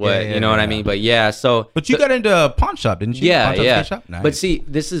Sports is what, you know what I mean? But But you got into a pawn shop, didn't you? Yeah. Shop? Nice. But see,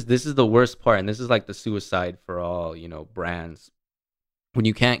 this is the worst part, and this is like the suicide for all, brands. When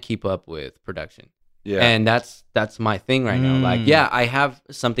you can't keep up with production. Yeah. And that's my thing right now. Like, I have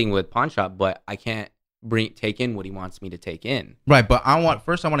something with Pawn Shop, but I can't take in what he wants me to take in. Right, but I want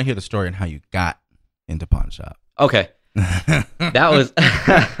to hear the story and how you got into Pawn Shop. Okay. That was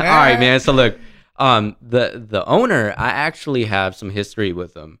all right, man. So look, the owner, I actually have some history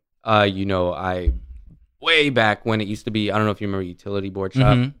with him. I way back when it used to be, I don't know if you remember Utility Board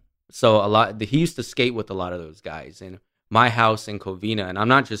Shop. So he used to skate with a lot of those guys, and my house in Covina, and I'm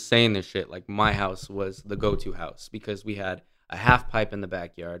not just saying this shit, like my house was the go-to house because we had a half pipe in the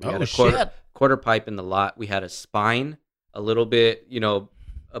backyard. We had a quarter pipe in the lot. We had a spine a little bit,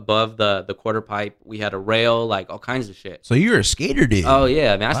 above the quarter pipe. We had a rail, like all kinds of shit. So you're a skater, dude. Oh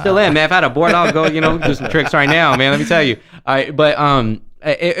yeah, man. I still am, man. If I had a board, I'll go, do some tricks right now, man. Let me tell you. All right, but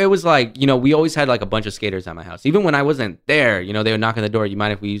it was like, we always had like a bunch of skaters at my house. Even when I wasn't there, they would knock on the door. You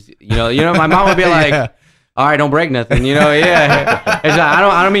mind if we use, my mom would be like, all right, don't break nothing, yeah. It's like,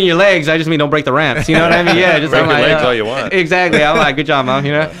 I don't mean your legs. I just mean don't break the ramps. You know what I mean? Yeah, just break your legs all you want. Exactly. I'm like, good job, mom.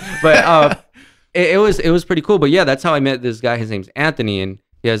 But it was pretty cool. But yeah, that's how I met this guy. His name's Anthony, and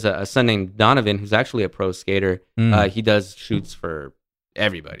he has a son named Donovan who's actually a pro skater. He does shoots for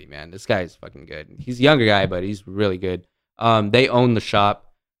everybody, man. This guy is fucking good. He's a younger guy, but he's really good. They own the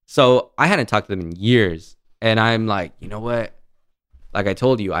shop. So I hadn't talked to them in years, and I'm like, you know what? Like I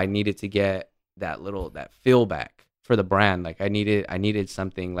told you, I needed to get that feel back for the brand. Like I needed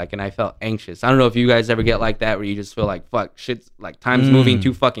something like, and I felt anxious. I don't know if you guys ever get like that where you just feel like, fuck, shit's like time's moving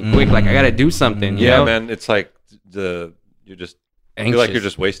too fucking quick. Like I gotta do something. You know? Man. It's like you're just I feel like you're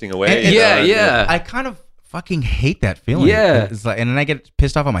just wasting away. Yeah. I kind of fucking hate that feeling. Yeah. It's like, and then I get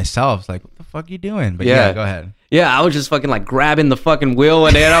pissed off at myself. It's like, what the fuck are you doing? But yeah, go ahead. Yeah, I was just fucking like grabbing the fucking wheel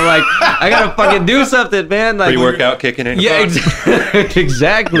one day, and I'm like, I gotta fucking do something, man. Like pre-workout kicking in. Yeah,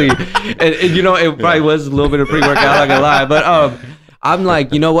 exactly. and you know, it probably was a little bit of pre-workout, not gonna lie. But I'm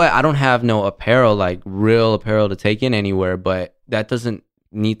like, you know what? I don't have no apparel, like real apparel to take in anywhere, but that doesn't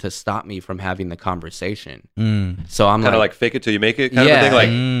need to stop me from having the conversation. So I'm kind of like fake it till you make it kind of a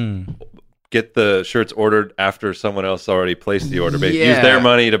thing. Like get the shirts ordered after someone else already placed the order. Use their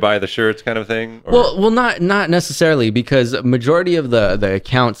money to buy the shirts kind of thing. Or? Well, not necessarily, because majority of the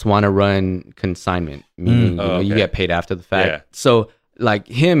accounts want to run consignment, meaning you get paid after the fact. Yeah. So like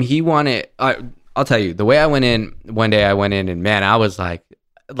he wanted. I'll tell you, the way I went in one day, and man, I was like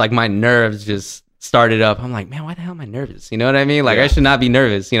my nerves just started up. I'm like, man, why the hell am I nervous? You know what I mean? Like I should not be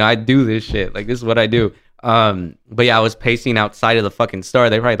nervous. You know, I do this shit. Like this is what I do. But yeah, I was pacing outside of the fucking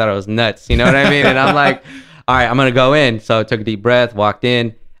store. They probably thought I was nuts. You know what I mean? And I'm like, all right, I'm going to go in. So I took a deep breath, walked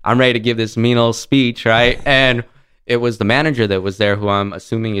in. I'm ready to give this mean old speech, right? And it was the manager that was there, who I'm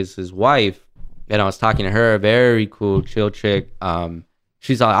assuming is his wife. And I was talking to her, very cool, chill chick.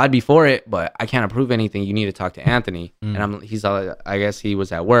 She's like, I'd be for it, but I can't approve anything. You need to talk to Anthony. And he's all, I guess he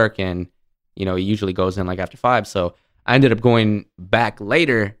was at work, and you know, he usually goes in like after 5. So I ended up going back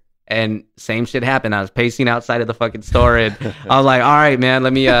later, and same shit happened. I was pacing outside of the fucking store, and I was like, all right, man,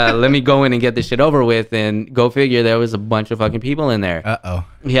 let me go in and get this shit over with. And go figure, there was a bunch of fucking people in there.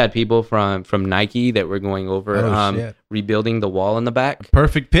 He had people from Nike that were going over rebuilding the wall in the back.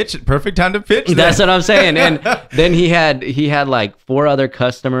 Perfect time to pitch. That's what I'm saying. And then he had like 4 other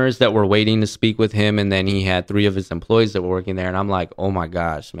customers that were waiting to speak with him, and then he had 3 of his employees that were working there. And I'm like, oh my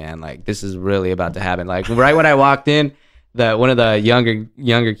gosh, man, like this is really about to happen. Like right when I walked in, one of the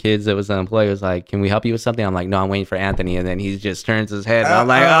younger kids that was an employee was like, can we help you with something? I'm like, no, I'm waiting for Anthony. And then he just turns his head, and I'm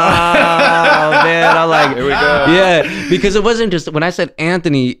like, oh man. I'm like, here we go. Yeah, because it wasn't just, when I said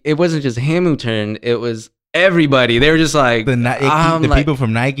Anthony, it wasn't just him who turned, it was everybody. They were just like, the people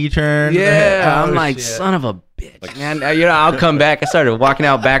from Nike turned. Yeah, I'm like, son of a bitch, like, man. You know, I'll come back. I started walking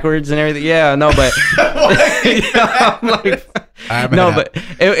out backwards and everything. Yeah, no, but I'm like, no, but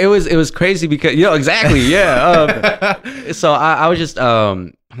it was crazy because, you know, exactly, yeah. So I was just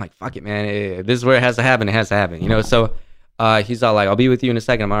I'm like, fuck it, man. This is where it has to happen. It has to happen, you know. So he's all like, I'll be with you in a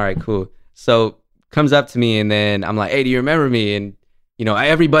second. I'm all right, cool. So comes up to me, and then I'm like, hey, do you remember me? And you know,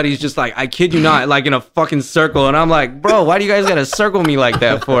 everybody's just like, I kid you not, like in a fucking circle. And I'm like, bro, why do you guys gotta circle me like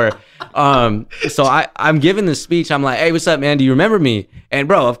that for? So I'm giving this speech. I'm like, hey, what's up, man? Do you remember me? And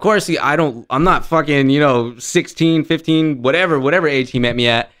bro, of course, I'm not fucking, you know, 16, 15, whatever age he met me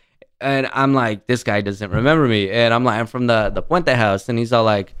at. And I'm like, this guy doesn't remember me. And I'm like, I'm from the Puente house. And he's all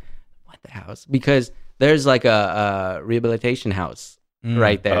like, Puente house? Because there's like a rehabilitation house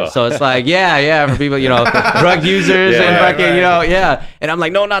right there. So it's like, yeah, for people, you know, drug users and fucking, you know, yeah. And I'm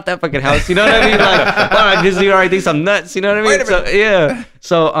like, no, not that fucking house. You know what I mean? Like, this dude already thinks I'm nuts. You know what I mean? So yeah.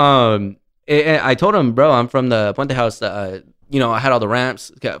 So I told him, bro, I'm from the Puente house. You know, I had all the ramps.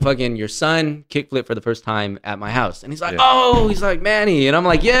 Got fucking your son kickflip for the first time at my house. And he's like, oh, he's like, Manny. And I'm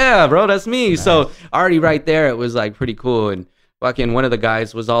like, yeah, bro, that's me. Nice. So already right there, it was like pretty cool. And fucking one of the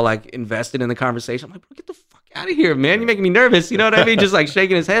guys was all like invested in the conversation. I'm like, bro, get the fuck out of here, man. You're making me nervous. You know what I mean? Just like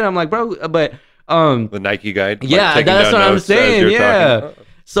shaking his head. I'm like, bro, but the Nike guy. Yeah, that's what I'm saying. Yeah.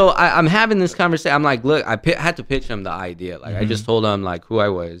 So I'm having this conversation. I'm like, look, I had to pitch him the idea. Like I just told him like who I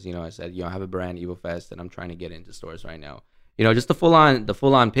was. You know, I said, you know, I have a brand, Evo Fest, and I'm trying to get into stores right now. You know, just the full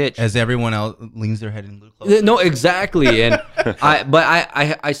on pitch. As everyone else leans their head in a little closer. No, exactly. And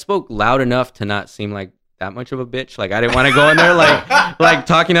I spoke loud enough to not seem like that much of a bitch. Like I didn't want to go in there like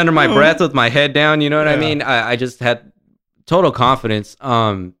talking under my breath with my head down. You know what I mean? I just had total confidence.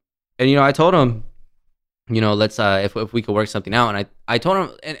 And you know, I told him, you know, let's if we could work something out. And I told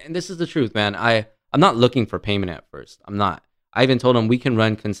him, and this is the truth, man. I'm not looking for payment at first. I'm not. I even told him we can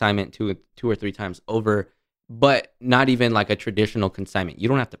run consignment two or three times over, but not even like a traditional consignment. You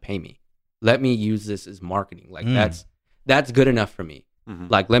don't have to pay me. Let me use this as marketing. Like that's good enough for me.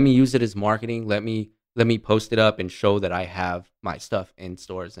 Like let me use it as marketing. Let me post it up and show that I have my stuff in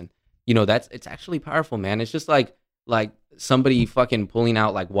stores. And you know, it's actually powerful, man. It's just like somebody fucking pulling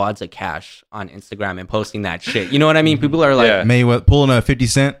out like wads of cash on Instagram and posting that shit. You know what I mean? People are like, pulling a 50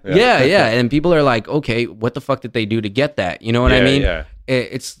 cent. Yeah. And people are like, okay, what the fuck did they do to get that? You know what I mean? Yeah.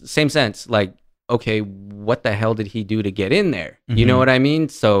 it's the same sense. Like, okay, what the hell did he do to get in there? You Mm-hmm. know what I mean?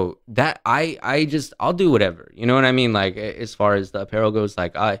 So that I'll do whatever. You know what I mean? Like, as far as the apparel goes,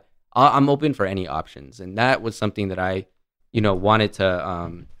 like I'm open for any options, and that was something that I, wanted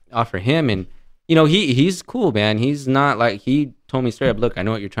to offer him. And he's cool, man. He's not like, he told me straight up, look, I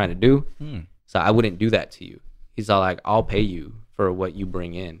know what you're trying to do, so I wouldn't do that to you. He's all like, I'll pay you for what you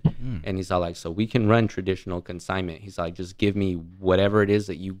bring in. And he's all like, so we can run traditional consignment. He's like, just give me whatever it is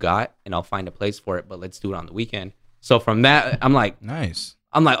that you got and I'll find a place for it, but let's do it on the weekend. So from that, I'm like, nice.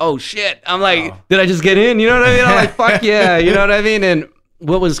 I'm like, oh shit. I'm like, did I just get in? You know what I mean? I'm like, fuck yeah. You know what I mean? And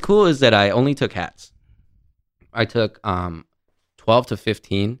what was cool is that I only took hats. I took 12 to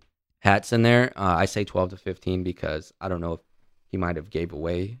 15 hats in there. I say 12 to 15 because I don't know if he might have gave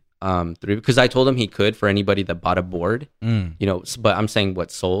away 3, because I told him he could for anybody that bought a board, but I'm saying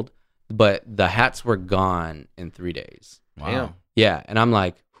what sold. But the hats were gone in 3 days. Wow. Yeah. And I'm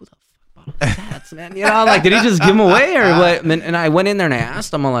like, who the fuck bought all these hats, man? I'm like, did he just give them away or what? And I went in there and I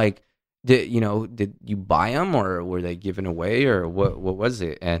asked him, I'm like, did you buy them or were they given away or what was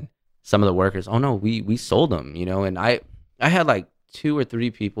it? And some of the workers, oh no, we sold them, and I had like 2 or 3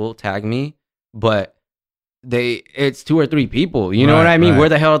 people tag me, but it's 2 or 3 people, you know what I mean? Right. Where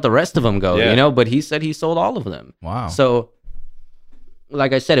the hell did the rest of them go? Yeah. But he said he sold all of them. Wow. So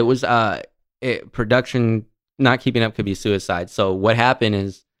like I said, it was production not keeping up could be suicide. So what happened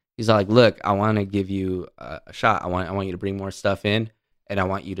is he's like, look, I want to give you a shot. I want you to bring more stuff in and I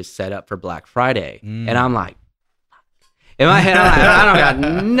want you to set up for Black Friday. And I'm like, in my head, I'm like, I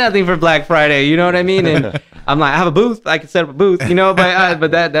don't got nothing for Black Friday. You know what I mean? And I'm like, I have a booth. I can set up a booth,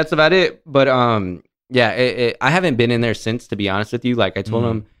 but that's about it. But yeah, I haven't been in there since, to be honest with you. Like I told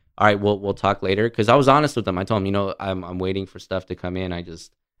him, all right, we'll talk later. Cause I was honest with him. I told him, I'm waiting for stuff to come in. I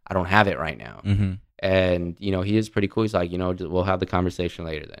don't have it right now. And, he is pretty cool. He's like, we'll have the conversation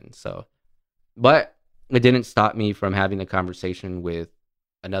later then. So, but it didn't stop me from having the conversation with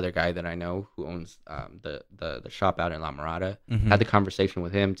another guy that I know who owns the shop out in La Mirada. Had the conversation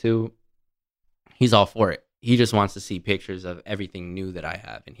with him too. He's all for it. He just wants to see pictures of everything new that I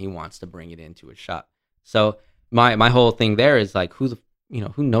have, and he wants to bring it into his shop. So my whole thing there is like, who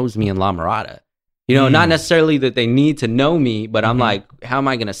knows me in La Mirada? Not necessarily that they need to know me, but I'm like, how am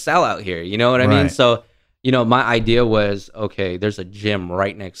I going to sell out here? You know what I mean? So, my idea was, okay, there's a gym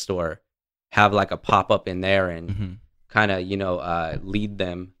right next door. Have like a pop-up in there and kind of, lead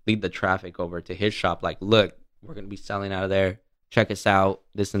the traffic over to his shop. Like, look, we're going to be selling out of there. Check us out,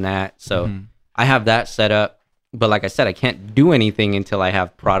 this and that. So I have that set up. But like I said, I can't do anything until I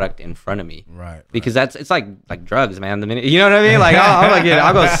have product in front of me. Right. Because it's like drugs, man. The minute, you know what I mean? Like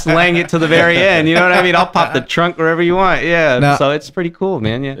I'll go slang it to the very end. You know what I mean? I'll pop the trunk wherever you want. Yeah. Now, so it's pretty cool,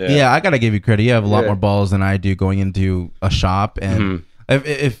 man. Yeah. I gotta give you credit. You have a lot more balls than I do going into a shop. And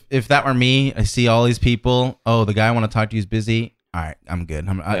if that were me, I see all these people. Oh, the guy I want to talk to you is busy. All right, I'm good.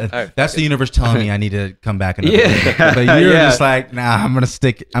 That's the universe telling me I need to come back another day. But you're just like, nah, I'm gonna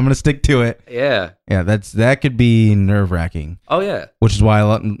stick to it. Yeah. That could be nerve wracking. Oh yeah. Which is why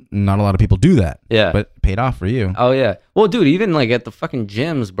not a lot of people do that. Yeah. But it paid off for you. Oh yeah. Well, dude, even like at the fucking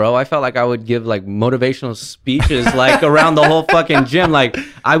gyms, bro, I felt like I would give like motivational speeches like around the whole fucking gym. Like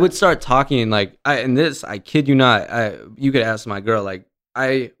I would start talking like, I kid you not. You could ask my girl. Like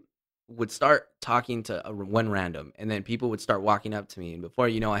I would start talking to one random, and then people would start walking up to me, and before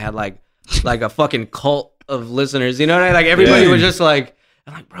you know, I had like a fucking cult of listeners. You know what I mean? Like everybody was just like,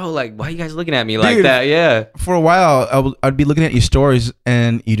 I'm like, bro, like why are you guys looking at me like that? Yeah. For a while, I'd be looking at your stories,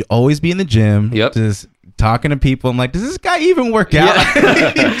 and you'd always be in the gym, just talking to people. I'm like, does this guy even work out?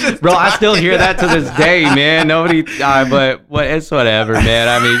 Yeah. Bro, I still hear that to this day, man. Nobody, but it's whatever, man.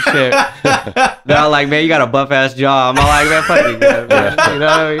 I mean, shit. They're like, man, you got a buff ass jaw. I'm all like, man, fuck you, man. You know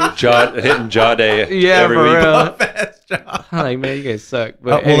what I mean? Hitting jaw day every for week. Real. Buff ass jaw. I'm like, man, you guys suck.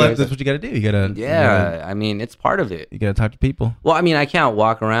 But well, that's what you got to do. You got to. I mean, it's part of it. You got to talk to people. Well, I mean, I can't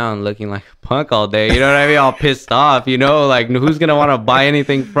walk around looking like a punk all day. You know what I mean? All pissed off. Like, who's gonna want to buy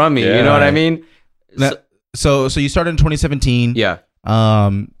anything from me? You know what I mean? So you started in 2017. Yeah.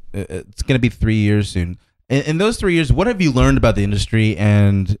 It's gonna be 3 years soon. In those 3 years, what have you learned about the industry,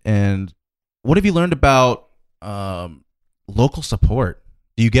 and what have you learned about local support?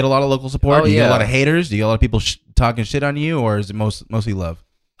 Do you get a lot of local support? Do you get a lot of haters? Do you get a lot of people talking shit on you, or is it mostly love?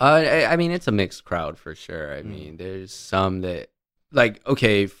 I mean, it's a mixed crowd for sure. I mean, there's some that like,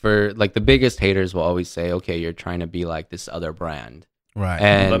 okay, for like the biggest haters will always say, okay, you're trying to be like this other brand, right?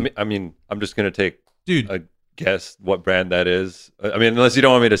 And I'm just gonna take a guess what brand that is. I mean, unless you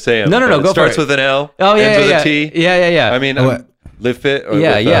don't want me to say them. No, go starts with an L. Oh yeah, ends with a T. Yeah. I mean, Live Fit. Or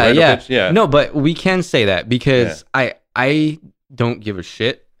yeah. No, but we can say that because I don't give a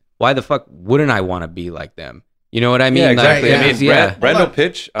shit, why the fuck wouldn't I want to be like them? You know what I mean? Yeah, exactly. Like, I mean, yeah. Brando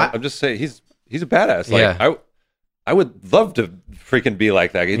Pitch, I'm just saying he's a badass. Like I would love to freaking be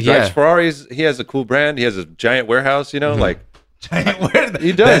like that. He drives Ferraris. He has a cool brand. He has a giant warehouse. You know, like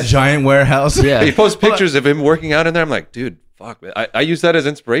he does. That giant warehouse. Yeah. He posts pictures of him working out in there. I'm like, dude, fuck, man. I use that as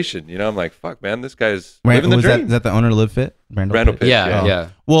inspiration. You know, I'm like, fuck, man, this guy's living the dream. Is that the owner of Live Fit? Brando Pitch. Yeah.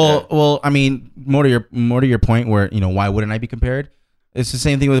 Well, I mean, more to your point, where why wouldn't I be compared? It's the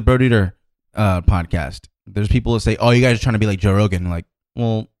same thing with the Bro Duder podcast. There's people that say, "Oh, you guys are trying to be like Joe Rogan." Like,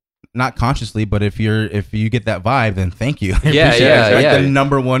 well, not consciously, but if you get that vibe, then thank you. Yeah. The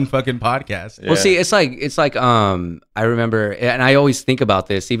number one fucking podcast. Well, see, it's like I remember, and I always think about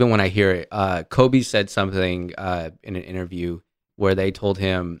this, even when I hear it. Kobe said something in an interview where they told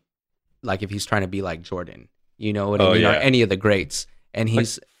him, like, if he's trying to be like Jordan, you know what I mean, or any of the greats, and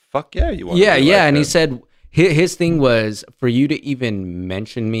he's like, fuck yeah, you want yeah, to be yeah, like and that. he said his thing was, for you to even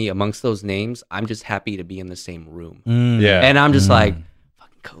mention me amongst those names, I'm just happy to be in the same room. Yeah, and I'm just like,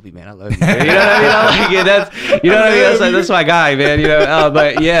 Kobe, man, I love you. Man. You know what I mean? I like it. That's, you know what I mean? That's my guy, man. You know,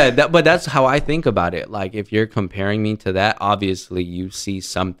 but yeah, but that's how I think about it. Like, if you're comparing me to that, obviously you see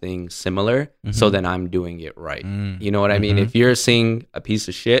something similar, so then I'm doing it right. You know what I mean? If you're seeing a piece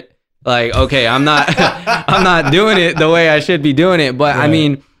of shit, like, okay, I'm not doing it the way I should be doing it. But I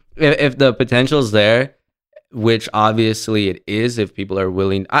mean, if the potential's there, which obviously it is, if people are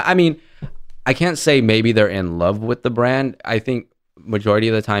willing. I mean, I can't say maybe they're in love with the brand. I think majority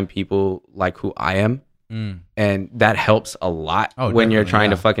of the time people like who I am, and that helps a lot when you're trying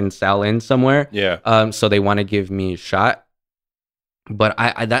to fucking sell in somewhere. So they want to give me a shot, but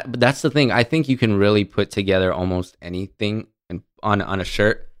that's the thing. I think you can really put together almost anything on a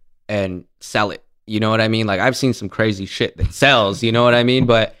shirt and sell it. You know what I mean? Like, I've seen some crazy shit that sells, you know what I mean?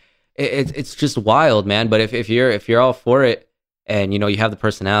 But it's just wild, man. But if you're all for it, and you have the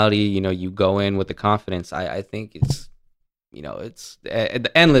personality, you go in with the confidence, I think it's it's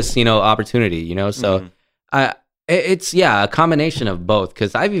endless, opportunity, so it's a combination of both,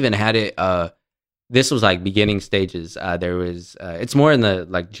 because I've even had it, this was like beginning stages. There was it's more in the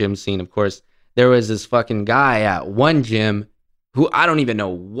like gym scene, of course. There was this fucking guy at one gym who I don't even know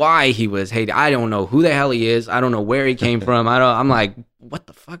why he was hated. I don't know who the hell he is. I don't know where he came from. I'm like, what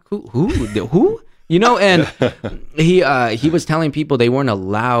the fuck? Who? And he was telling people they weren't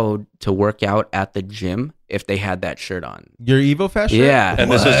allowed to work out at the gym if they had that shirt on. Your EvoFest shirt? Yeah. And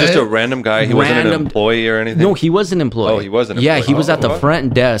this was just a random guy. He wasn't an employee or anything? No, he was an employee. Oh, he was an employee. Yeah, he was at the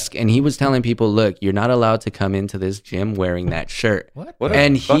front desk, and he was telling people, look, you're not allowed to come into this gym wearing that shirt. What? What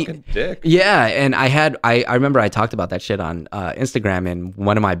a fucking dick. Yeah, and I remember I talked about that shit on Instagram, and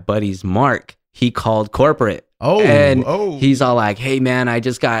one of my buddies, Mark, he called corporate. He's all like, hey man, I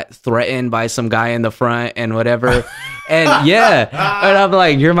just got threatened by some guy in the front and whatever. And and I'm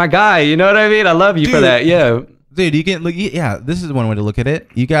like, you're my guy, you know what I mean? I love you for that. Yeah. Dude, you can look, this is one way to look at it.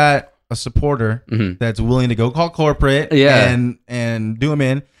 You got a supporter that's willing to go call corporate and do them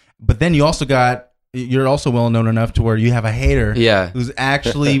in. But then you also you're also well known enough to where you have a hater who's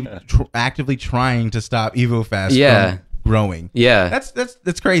actually actively trying to stop EvoFest from growing. Yeah,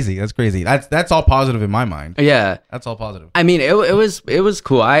 that's crazy. That's crazy. That's all positive in my mind. Yeah, that's all positive. I mean, it was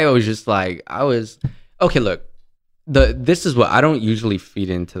cool. I was just like, okay. Look, this is what I don't usually feed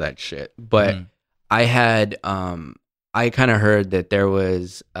into that shit, but I had I kind of heard that there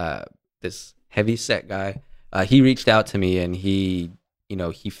was this heavy set guy. He reached out to me, and he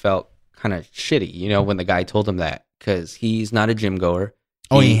felt kind of shitty, when the guy told him that, because he's not a gym goer.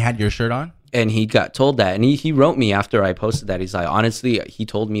 He had your shirt on? And he got told that, and he wrote me after I posted that. He's like, honestly, he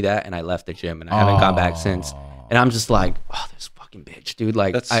told me that, and I left the gym, and I haven't gone back since. And I'm just like, oh, this fucking bitch, dude.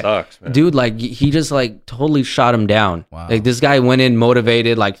 Like, that sucks, man. Dude, like, he just like totally shot him down. Wow. Like, this guy went in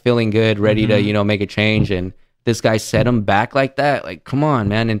motivated, like feeling good, ready to make a change, and this guy set him back like that. Like, come on,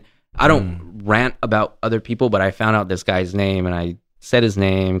 man. And I don't rant about other people, but I found out this guy's name, and I said his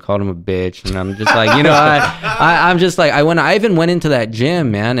name, called him a bitch, and I'm just like, I'm just like, I even went into that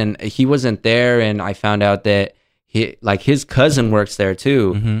gym, man, and he wasn't there, and I found out that his cousin works there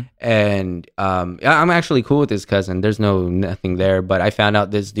too, and I'm actually cool with his cousin. There's nothing there, but I found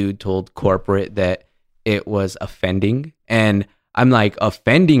out this dude told corporate that it was offending, and I'm like,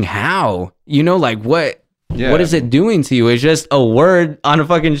 offending how? Like what? Yeah. What is it doing to you? It's just a word on a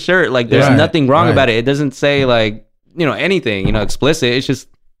fucking shirt. Like, there's nothing wrong about it. It doesn't say like, anything, explicit. It's just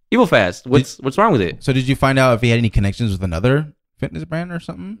EvoFest. What's wrong with it? So did you find out if he had any connections with another fitness brand or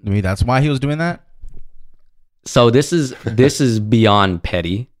something? I mean, that's why he was doing that? So this is beyond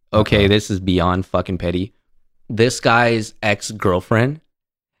petty. Okay, this is beyond fucking petty. This guy's ex-girlfriend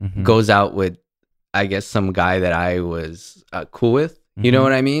goes out with I guess some guy that I was cool with. You know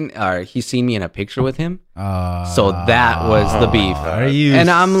what I mean? Or he seen me in a picture with him. So that was the beef. Are you And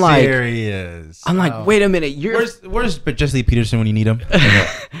I'm like- serious? I'm like, wait a minute, Where's Jesse Peterson when you need him?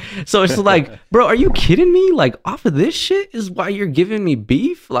 So it's like, bro, are you kidding me? Like, off of this shit is why you're giving me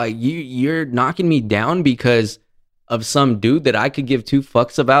beef? Like, you're knocking me down because of some dude that I could give two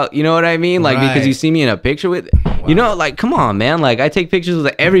fucks about? You know what I mean? Like, because you see me in a picture with, you know, like, come on, man. Like, I take pictures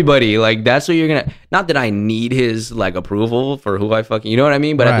with everybody. Like, that's what you're gonna, not that I need his, like, approval for who I fucking, you know what I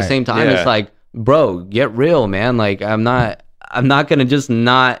mean? But at the same time, it's like, bro, get real, man. Like, I'm not gonna just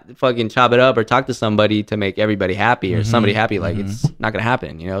not fucking chop it up or talk to somebody to make everybody happy or somebody happy. Like, it's not gonna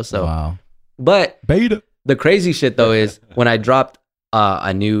happen, you know? So, but Beta. the crazy shit though is when I dropped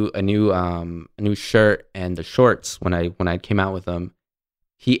a new shirt and the shorts when I came out with them,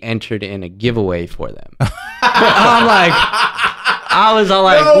 he entered in a giveaway for them. I'm like, I was all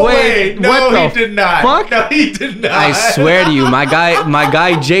like, No wait, way. No, what the he did not. fuck? No, he did not. I swear to you, my guy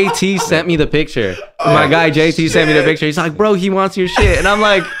JT sent me the picture. My guy JT sent me the picture. He's like, bro, he wants your shit, and I'm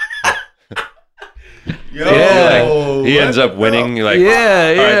like, Yo, Like, he ends up winning. You're like, all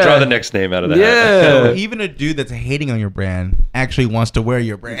right, draw the next name out of that. So even a dude that's hating on your brand actually wants to wear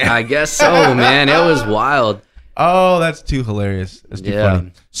your brand. I guess so, man. It was wild. Oh, that's too hilarious. That's too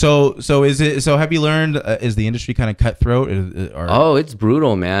funny. So is it? So have you learned? Is the industry kind of cutthroat? Oh, it's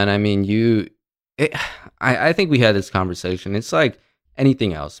brutal, man. I mean, I think we had this conversation. It's like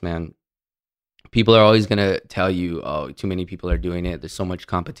anything else, man. People are always gonna tell you, "Oh, too many people are doing it. There's so much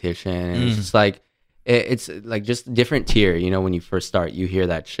competition." And it's just like it's like just different tier. You know, when you first start, you hear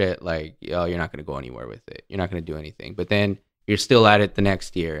that shit like, "Oh, you're not gonna go anywhere with it. You're not gonna do anything." But then you're still at it the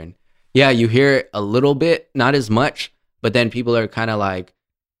next year, and yeah, you hear it a little bit, not as much. But then people are kind of like,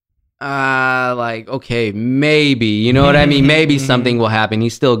 like, okay, maybe, you know what I mean? Maybe something will happen.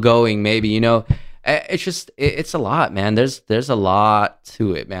 He's still going, maybe, you know. It's just, it's a lot, man. There's a lot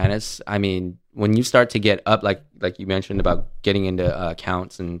to it, man. I mean, when you start to get up, like you mentioned about getting into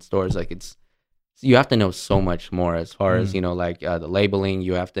accounts and stores, like you have to know so much more as far as, you know, like the labeling.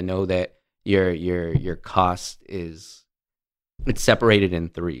 You have to know that your cost it's separated in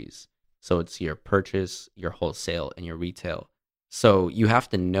threes. So it's your purchase, your wholesale, and your retail. So you have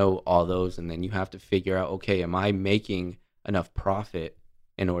to know all those, and then you have to figure out, okay, am I making enough profit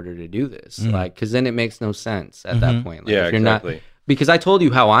in order to do this? Like, because then it makes no sense at that point. Like, Yeah, if you're exactly. not, because I told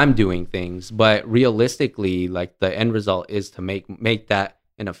you how I'm doing things, but realistically, like the end result is to make that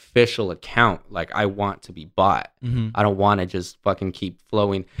an official account. Like, I want to be bought. I don't want to just fucking keep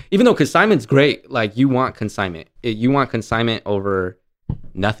flowing. Even though consignment's great, like you want consignment. You want consignment over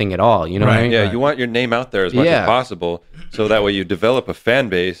nothing at all, you know what I mean? Yeah, you want your name out there as much as possible, so that way you develop a fan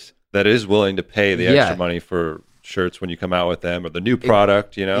base that is willing to pay the extra money for shirts when you come out with them or the new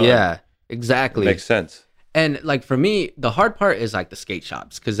product, you know? Yeah, exactly. Makes sense. And like for me, the hard part is like the skate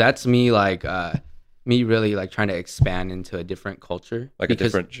shops, because that's me like me really like trying to expand into a different culture, Like a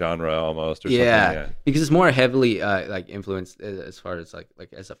different genre almost or something. Yeah. Because it's more heavily like influenced as far as like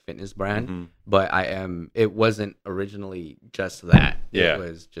as a fitness brand, but it wasn't originally just that. Yeah. It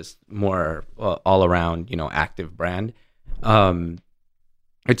was just more all around, you know, active brand.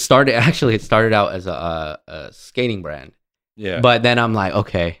 It started out as a skating brand. Yeah. But then I'm like,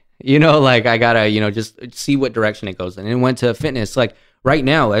 okay, you know, like I gotta, you know, just see what direction it goes. And it went to fitness. Like right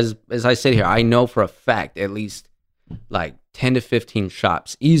now, as I sit here, I know for a fact at least like 10 to 15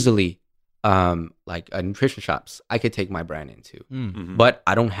 shops easily, like nutrition shops I could take my brand into. But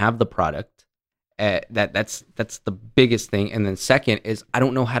I don't have the product. That's the biggest thing. And then second is I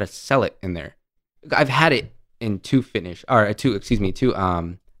don't know how to sell it in there. I've had it in two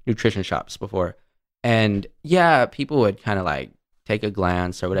nutrition shops before, and yeah, people would kind of like take a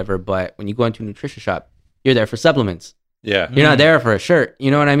glance or whatever, but when you go into a nutrition shop, you're there for supplements. Yeah. You're not there for a shirt,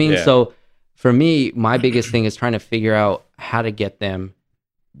 you know what I mean? Yeah. So for me, my biggest thing is trying to figure out how to get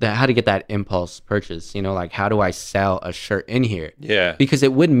that impulse purchase, you know, like how do I sell a shirt in here? Yeah. Because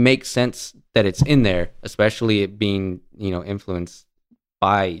it would make sense that it's in there, especially it being, you know, influenced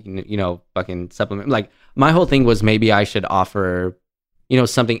by, you know, fucking supplement. Like my whole thing was maybe I should offer, you know,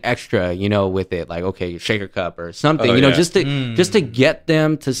 something extra, you know, with it, like, okay, shaker cup or something, you know, just to get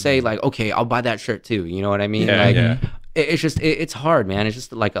them to say like, okay, I'll buy that shirt too. You know what I mean? Yeah, like it's just, it's hard, man. It's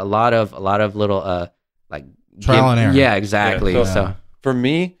just like a lot of little, like Trial and error. Yeah, exactly. Yeah, So for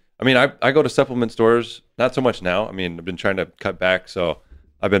me, I mean, I go to supplement stores, not so much now. I mean, I've been trying to cut back, so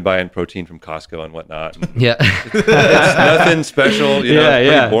I've been buying protein from Costco and whatnot. And yeah, it's nothing special, you know. Yeah, It's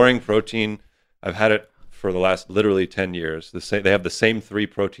pretty yeah. boring protein. I've had it for the last literally 10 years. They have the same 3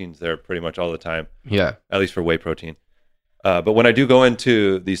 proteins there pretty much all the time, yeah, at least for whey protein. But when I do go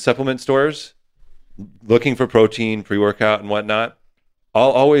into these supplement stores, looking for protein, pre-workout and whatnot,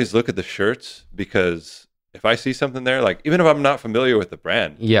 I'll always look at the shirts, because if I see something there, like even if I'm not familiar with the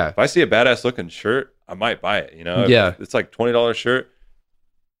brand, if I see a badass looking shirt, I might buy it, if it's like $20 shirt,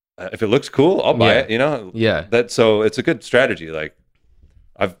 if it looks cool, I'll buy it, so it's a good strategy. Like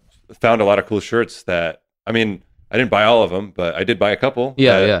I've found a lot of cool shirts that, I mean, I didn't buy all of them, but I did buy a couple.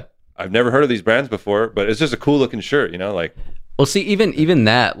 I've never heard of these brands before, but it's just a cool looking shirt, like. Well, see, even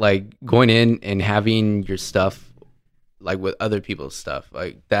that, like going in and having your stuff like with other people's stuff,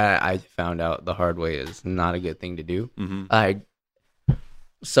 like that, I found out the hard way is not a good thing to do.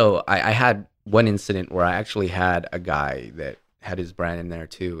 So I had one incident where I actually had a guy that had his brand in there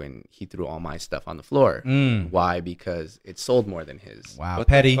too, and he threw all my stuff on the floor. Why? Because it sold more than his. Wow, what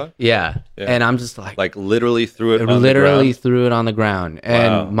petty. Yeah, and I'm just like literally threw it. Threw it on the ground,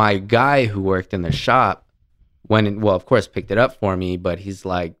 and my guy who worked in the shop went and, well, of course, picked it up for me, but he's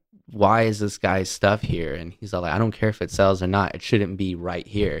like, why is this guy's stuff here? And he's like, I don't care if it sells or not. It shouldn't be right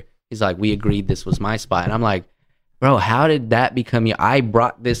here. He's like, we agreed this was my spot. And I'm like, bro, how did that become you? I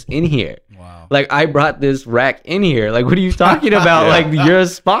brought this in here. Wow. Like, I brought this rack in here. Like, what are you talking about? Like, your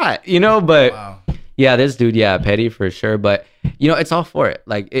spot, but yeah, this dude, petty for sure. But, it's all for it.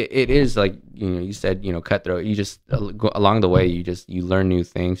 Like, it is like, you said, cutthroat. You just, along the way, you learn new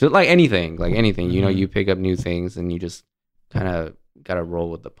things. Just like anything, you pick up new things and you just kind of got to roll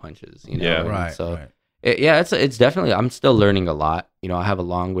with the punches, Yeah, right. So, it's definitely, I'm still learning a lot. I have a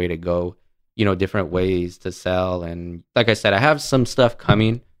long way to go, different ways to sell. And like I said, I have some stuff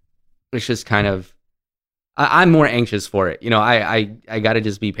coming. It's just kind of, I'm more anxious for it. I got to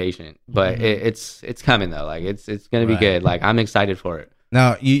just be patient, but it's coming though. Like it's going to be good. Like I'm excited for it.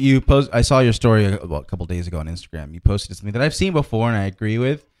 Now you post, I saw your story a couple days ago on Instagram. You posted something that I've seen before and I agree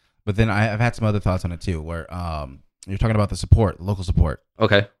with, but then I've had some other thoughts on it too, where, you're talking about the support, local support.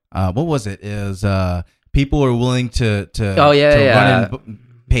 Okay. What was it? Is people are willing to run and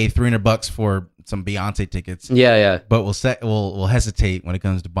pay $300 for some Beyonce tickets. Yeah. But we'll hesitate when it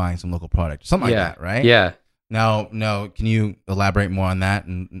comes to buying some local product. Something like that, right? Yeah. Now, can you elaborate more on that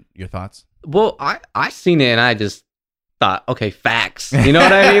and your thoughts? Well, I seen it and I just thought, okay, facts. You know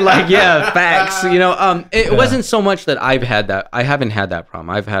what I mean? Like, facts. It wasn't so much that I've had that. I haven't had that problem.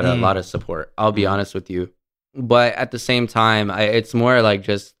 I've had a lot of support. I'll be honest with you. But at the same time, it's more like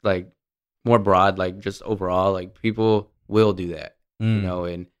just like more broad, like just overall, like people will do that,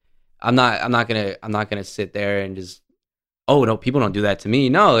 and I'm not gonna sit there and just, oh no, people don't do that to me.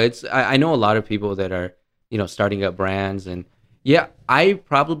 No, I know a lot of people that are, starting up brands, and I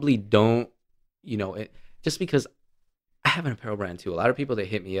probably don't, just because I have an apparel brand too. A lot of people that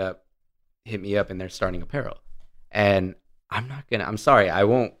hit me up and they're starting apparel, and I'm sorry, I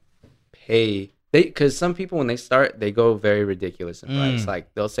won't pay. Because some people, when they start, they go very ridiculous in price.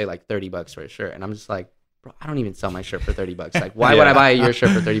 Like they'll say like $30 for a shirt, and I'm just like, bro, I don't even sell my shirt for $30. Like, why would I buy your shirt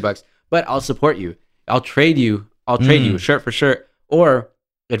for $30? But I'll support you. I'll trade you shirt for shirt, or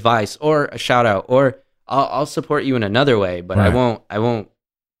advice, or a shout out, or I'll support you in another way. But right. I won't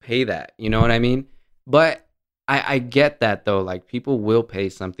pay that. You know what I mean? But I get that though. Like people will pay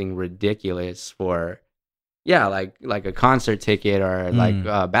something ridiculous for. Yeah, like a concert ticket or like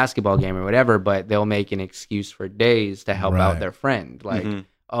a basketball game or whatever, but they'll make an excuse for days to help out their friend. Like,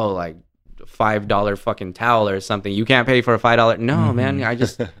 like $5 fucking towel or something. You can't pay for a $5. No, man, I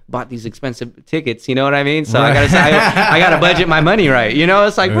just bought these expensive tickets. You know what I mean? So I gotta budget my money right.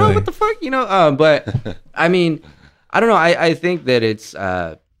 It's like, bro, what the fuck? But I mean, I don't know. I think that it's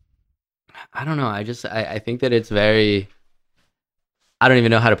I don't know. I think that it's very. I don't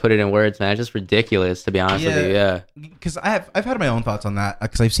even know how to put it in words, man. It's just ridiculous, to be honest with you. Yeah, because I've had my own thoughts on that,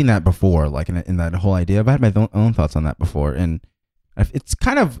 because I've seen that before, like in that whole idea. I've had my own thoughts on that before, and it's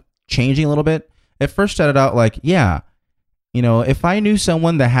kind of changing a little bit. It first started out like, if I knew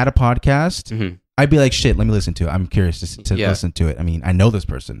someone that had a podcast, I'd be like, shit, let me listen to it. I'm curious to listen to it. I mean, I know this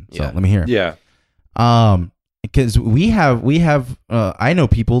person, so let me hear. Yeah. Because we have I know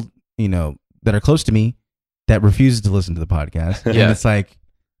people, that are close to me that refuses to listen to the podcast. And it's like,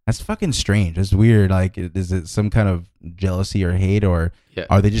 that's fucking strange. It's weird. Like, is it some kind of jealousy or hate, or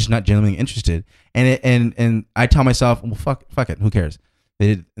are they just not genuinely interested? And I tell myself, well, fuck it. Who cares?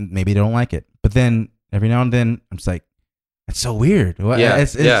 Maybe they don't like it. But then every now and then I'm just like, it's so weird.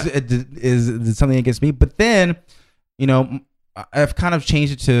 Is it something against me? But then, I've kind of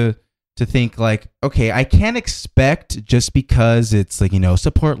changed it to think like, okay, I can't expect, just because it's like,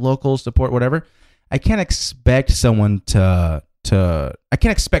 support local, support whatever. I can't expect someone to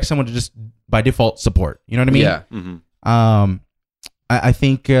just by default support. You know what I mean? Yeah. Mm-hmm. I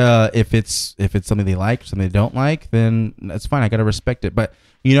think if it's something they like, something they don't like, then that's fine. I gotta respect it. But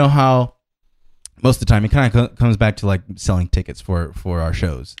you know how most of the time, it kind of comes back to like selling tickets for our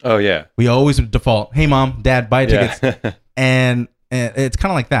shows. Oh yeah. We always default, hey mom, dad, buy tickets, and it's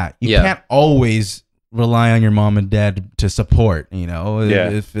kind of like that. You can't always rely on your mom and dad to support. You know,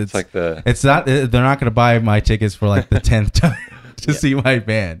 if it's like it's not, they're not going to buy my tickets for like the 10th time to see my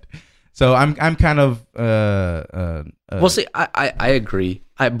band. So I'm kind of well, see, I agree.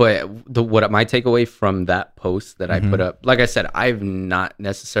 But what my takeaway from that post that I put up, like I said, I've not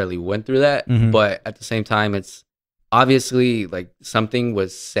necessarily went through that, but at the same time, it's obviously like something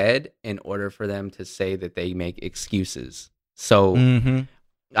was said in order for them to say that they make excuses. So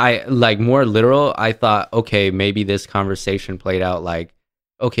I like more literal. I thought, okay, maybe this conversation played out like,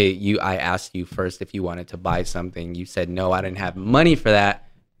 okay, I asked you first if you wanted to buy something. You said no, I didn't have money for that.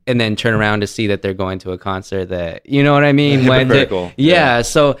 And then turn around to see that they're going to a concert that, you know what I mean? Hypocritical.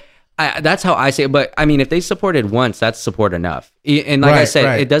 So that's how I say it. But I mean, if they supported once, that's support enough. And like I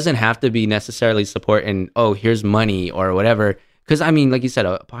said, it doesn't have to be necessarily support and, oh, here's money or whatever. Because I mean, like you said,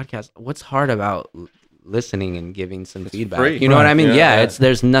 a podcast, what's hard about listening and giving some feedback? Free. You know what I mean? Yeah.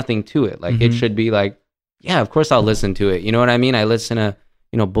 There's nothing to it. Like it should be like, yeah, of course I'll listen to it. You know what I mean? I listen to,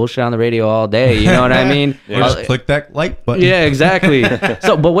 bullshit on the radio all day. You know what I mean? Or just click that like button. Yeah, exactly.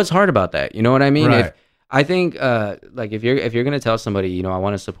 So, but what's hard about that? You know what I mean? Right. I think, like if you're gonna tell somebody, I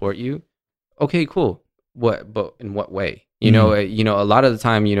want to support you. Okay, cool. But in what way? You know, a lot of the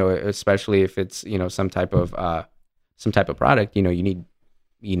time, especially if it's some type of product, you need,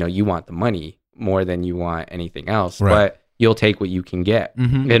 you want the money more than you want anything else. Right. But you'll take what you can get.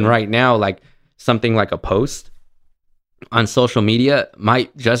 And right now, like something like a post on social media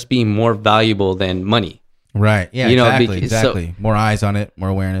might just be more valuable than money. Right. Yeah, exactly. So, more eyes on it, more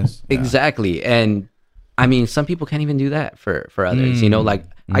awareness. Yeah. Exactly. And I mean, some people can't even do that for others, like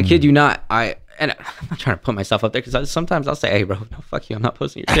I kid you not. And I'm not trying to put myself up there because sometimes I'll say, hey bro, no, fuck you. I'm not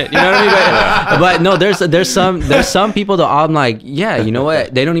posting your shit. You know what I mean? But no, there's some people that I'm like, yeah, you know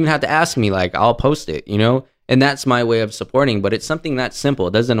what? They don't even have to ask me. Like I'll post it, And that's my way of supporting, but it's something that simple.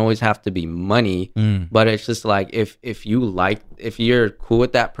 It doesn't always have to be money, but it's just like if you're cool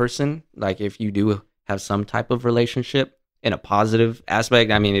with that person, like if you do have some type of relationship in a positive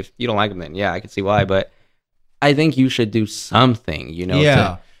aspect. I mean, if you don't like them, then yeah, I can see why. But I think you should do something,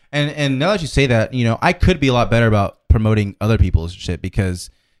 Yeah, and now that you say that, I could be a lot better about promoting other people's shit because.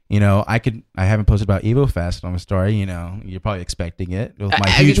 I haven't posted about Evo Fest on my story. You're probably expecting it with my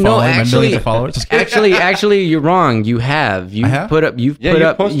huge following, my millions of followers. Actually, you're wrong. You have. You've put up.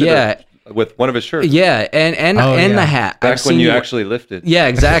 Posted it with one of his shirts. Yeah, and the hat. Back when you actually lifted. Yeah,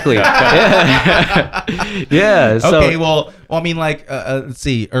 exactly. Yeah. So, okay. Well, I mean, like, let's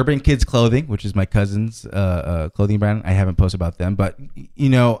see, Urban Kids Clothing, which is my cousin's clothing brand. I haven't posted about them, but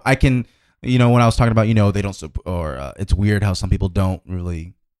I can. When I was talking about, they don't support, or it's weird how some people don't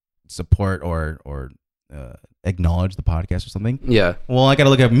really support or acknowledge the podcast or something. Yeah. Well, I got to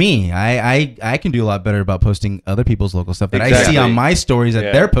look at me. I can do a lot better about posting other people's local stuff that I see on my stories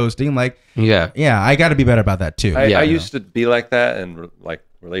that they're posting. Like, yeah, I got to be better about that too. I used to be like that in like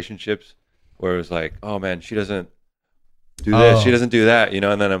relationships where it was like, oh man, she doesn't do this, she doesn't do that,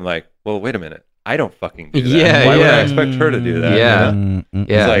 and then I'm like, well, wait a minute, I don't fucking do that. Yeah, Why would I expect her to do that? Yeah,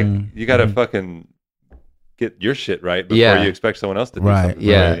 It's like you got to fucking get your shit right before you expect someone else to do something.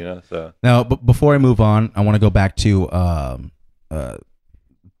 Yeah. So now, but before I move on, I want to go back to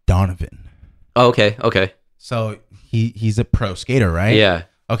Donovan. Oh, okay. So he's a pro skater, right? Yeah.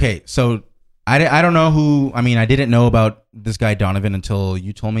 Okay, so I don't know who. I mean, I didn't know about this guy Donovan until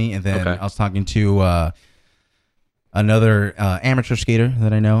you told me, and then I was talking to another amateur skater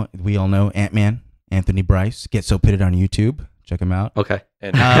that I know. We all know Ant-Man, Anthony Bryce. Get So Pitted on YouTube. Check him out. Okay.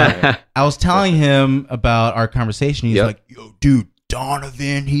 And I was telling him about our conversation. He's like, yo, dude,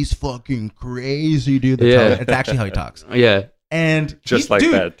 Donovan, he's fucking crazy, dude. It's actually how he talks. Yeah. And just like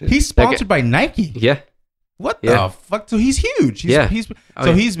that, dude. He's sponsored by Nike. Yeah. What the fuck? So he's huge.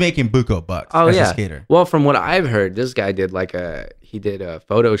 He's making buco bucks as a skater. Well, from what I've heard, this guy did a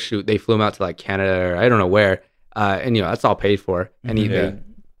photo shoot. They flew him out to like Canada or I don't know where. And that's all paid for. And they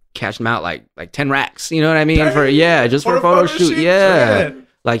cashed him out like 10 racks, you know what I mean? Just for a photo shoot. Yeah. Man.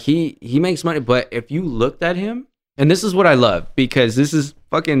 Like he makes money, but if you looked at him, and this is what I love because this is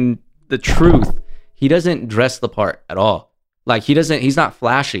fucking the truth. He doesn't dress the part at all. Like he's not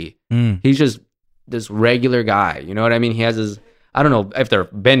flashy. He's just this regular guy. You know what I mean? He has his, I don't know if they're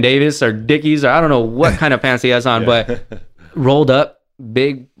Ben Davis or Dickies or I don't know what kind of pants he has on, but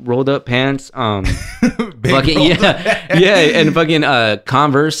big rolled up pants, and fucking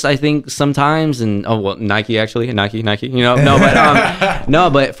Converse, I think sometimes, and Nike actually, Nike,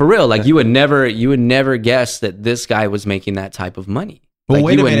 but for real, like you would never guess that this guy was making that type of money. But Like,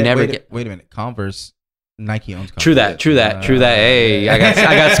 wait you a would minute. never Wait a minute. Converse, Nike owns Converse. True that. Hey, I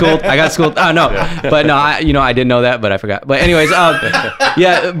got schooled. Oh no, but no, I didn't know that, but I forgot. But anyways,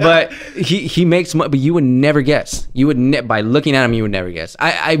 yeah, but he makes money, but you would never guess. You would by looking at him, you would never guess.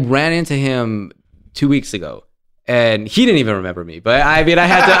 I ran into him 2 weeks ago, and he didn't even remember me. But I mean, I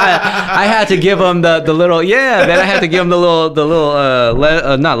had to give him the little man. I had to give him the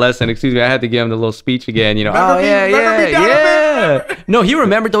little not lesson. Excuse me. I had to give him the little speech again. Yeah. No, he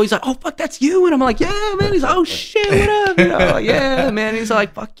remembered though. He's like, "Oh fuck, that's you," and I'm like, "Yeah, man." He's like, "Oh shit, what up?" Like, "Yeah, man." He's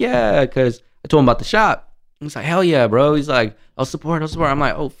like, "Fuck yeah," because I told him about the shop. He's like, "Hell yeah, bro." He's like, I'll support." I'm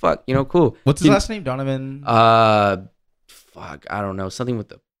like, "Oh fuck, cool." What's his last name? Donovan. Fuck, I don't know. Something with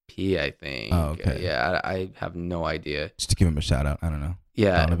the P, I think. Oh, okay. Yeah, I have no idea. Just to give him a shout out. I don't know.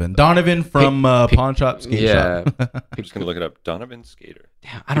 Yeah, Donovan from Pawn Shop Skate Shop. I'm just gonna look it up. Donovan Skater.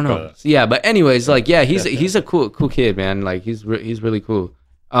 Damn, I don't know. Yeah, but anyways, like, yeah, he's a cool kid, man. Like, he's really cool.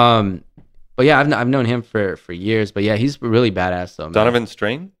 But yeah, I've known him for years. But yeah, he's really badass though. Man. Donovan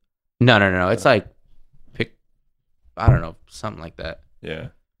Strain? No. It's like I don't know, something like that. Yeah,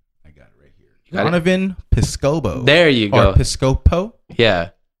 I got it right here. Donovan Piscopo. There you go. Or Piscopo. Yeah.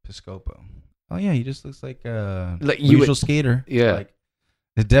 Piscopo. Oh yeah, he just looks like a usual skater. Yeah. Like,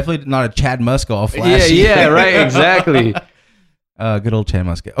 it's definitely not a Chad Muska all flashy. Yeah, right, exactly. Good old Chad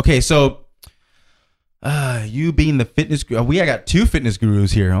Muska. Okay, so you being the fitness guru, we got two fitness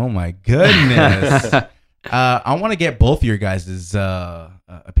gurus here. Oh my goodness. I want to get both of your guys'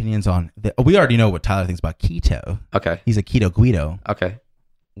 opinions on. We already know what Tyler thinks about keto. Okay. He's a keto Guido. Okay.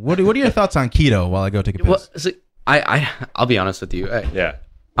 What are your thoughts on keto while I go take a piss? Well, see, I'll be honest with you. Yeah.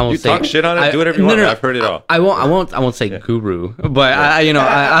 I won't you say, talk shit on it. Do whatever you want. I've heard it all. I won't say guru, but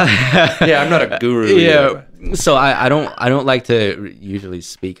yeah. I'm not a guru. Yeah. So I don't like to usually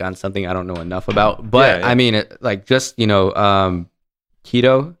speak on something I don't know enough about. But I mean, like, just keto.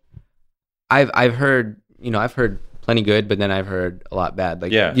 I've heard plenty good, but then I've heard a lot bad.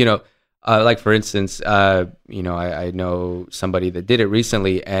 Like like for instance, I know somebody that did it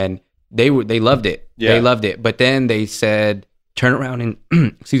recently, and they loved it. Yeah. They loved it, but then they said. Turn around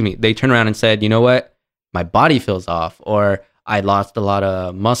and they turn around and said, "You know what? My body feels off, or I lost a lot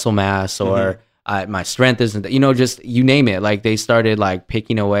of muscle mass, or my strength isn't, just you name it." Like, they started like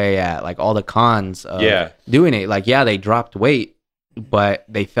picking away at like all the cons of doing it. Like, yeah, they dropped weight, but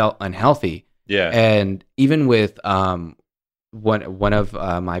they felt unhealthy. Yeah. And even with one of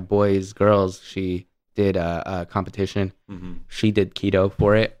my boys' girls, she did a competition. Mm-hmm. She did keto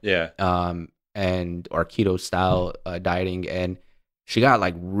for it. Yeah. Or keto style dieting, and she got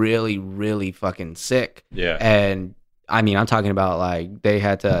like really, really fucking sick. Yeah. And I mean, I'm talking about like they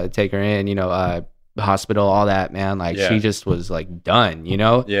had to take her in, hospital, all that, man. Like, she just was like done,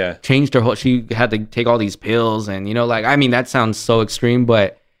 Yeah. Changed her whole. She had to take all these pills, and like, I mean, that sounds so extreme,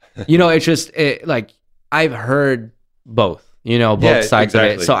 but it's just like I've heard both, both sides of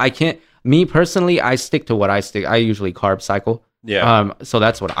it. So I can't. Me personally, I stick to what I stick. I usually carb cycle. Yeah. So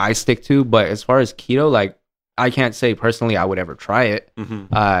that's what I stick to. But as far as keto, like, I can't say personally I would ever try it.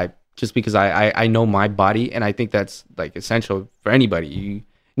 Mm-hmm. Just because I know my body, and I think that's like essential for anybody.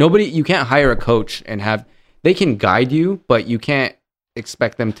 You can't hire a coach and they can guide you, but you can't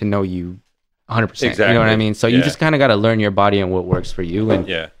expect them to know you 100%. Exactly. You know what I mean? So you just kind of got to learn your body and what works for you.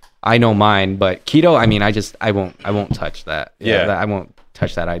 And I know mine, but keto, I mean, I won't touch that. I won't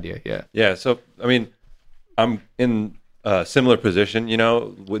touch that idea. Yeah. Yeah. So, I mean, I'm in a similar position,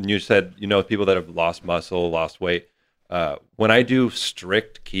 when you said, people that have lost muscle, lost weight. When I do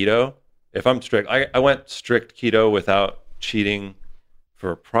strict keto, if I'm strict, I went strict keto without cheating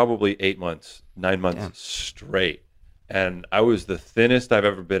for probably 9 months straight. And I was the thinnest I've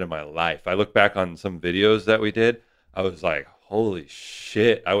ever been in my life. I look back on some videos that we did. I was like, holy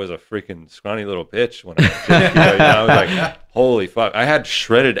shit, I was a freaking scrawny little bitch when I was keto. I was like, holy fuck. I had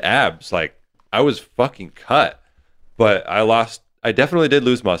shredded abs. Like, I was fucking cut. But I definitely did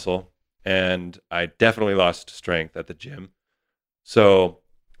lose muscle, and I definitely lost strength at the gym. So,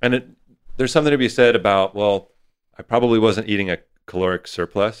 there's something to be said about, well, I probably wasn't eating a caloric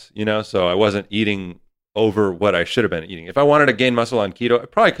surplus, so I wasn't eating over what I should have been eating. If I wanted to gain muscle on keto, I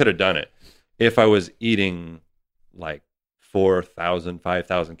probably could have done it if I was eating like 4,000,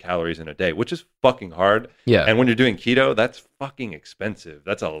 5,000 calories in a day, which is fucking hard. Yeah. And when you're doing keto, that's fucking expensive.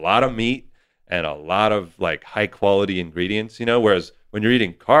 That's a lot of meat and a lot of like high quality ingredients, whereas when you're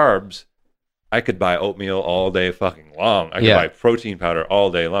eating carbs, I could buy oatmeal all day fucking long. I could buy protein powder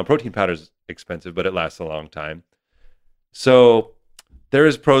all day long. Protein powder is expensive, but it lasts a long time. So there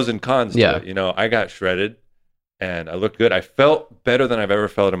is pros and cons to it. I got shredded and I looked good. I felt better than I've ever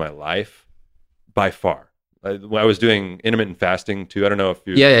felt in my life by far. I was doing intermittent fasting too. I don't know if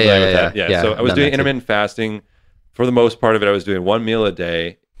you're Yeah, familiar with that. yeah. So I was Done doing that too. intermittent fasting for the most part of it. I was doing 1 meal a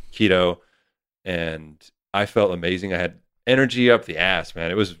day, keto, and I felt amazing. I had energy up the ass, man.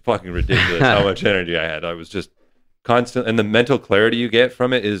 It was fucking ridiculous how much energy I had. I was just constant, and the mental clarity you get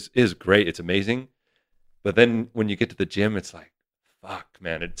from it is great. It's amazing. But then when you get to the gym, it's like, fuck,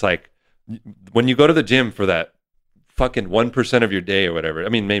 man. It's like when you go to the gym for that fucking 1% of your day or whatever. I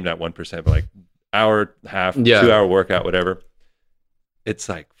mean, maybe not 1%, but like hour, half, 2 hour workout, whatever. It's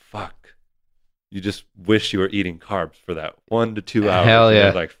like, fuck. You just wish you were eating carbs for that 1 to 2 hours. Hell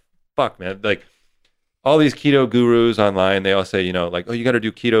yeah. Like, fuck, man. Like all these keto gurus online, they all say, you know, like, oh, you got to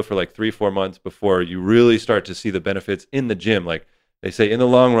do keto for like 3-4 months before you really start to see the benefits in the gym. Like they say in the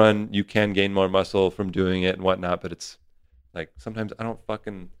long run, you can gain more muscle from doing it and whatnot. But it's like, sometimes I don't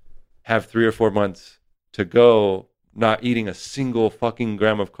fucking have 3 or 4 months to go not eating a single fucking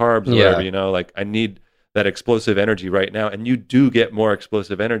gram of carbs or whatever, you know, like I need that explosive energy right now. And you do get more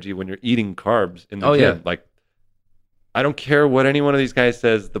explosive energy when you're eating carbs in the gym. Like, I don't care what any one of these guys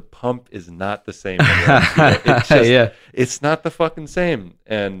says, the pump is not the same. It's just, it's not the fucking same.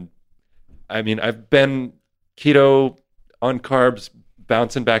 And I mean, I've been keto on carbs,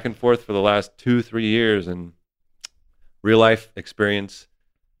 bouncing back and forth for the last 2-3 years, and real life experience,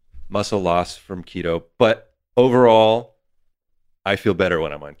 muscle loss from keto. But overall, I feel better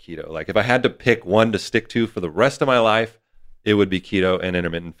when I'm on keto. Like if I had to pick one to stick to for the rest of my life, it would be keto and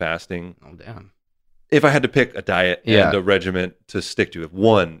intermittent fasting. Oh, damn. If I had to pick a diet and a regimen to stick to,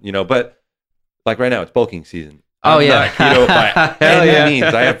 one, you know, but like right now it's bulking season. I'm not keto by any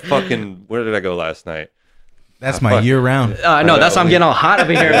means. I have fucking, where did I go last night? That's my year round. No, that's why I'm getting all hot up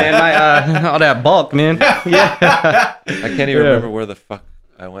in here, man. All that bulk, man. Yeah. I can't even remember where the fuck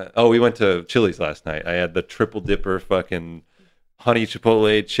I went. Oh, we went to Chili's last night. I had the triple dipper fucking honey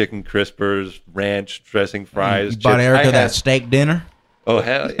chipotle, chicken crispers, ranch dressing, fries. You bought Erica that steak dinner? Oh,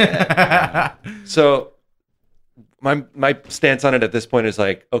 hell yeah. So my stance on it at this point is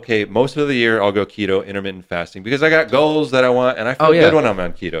like, okay, most of the year I'll go keto, intermittent fasting, because I got goals that I want, and I feel good when I'm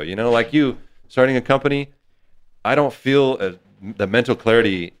on keto. You know, like you, starting a company, I don't feel the mental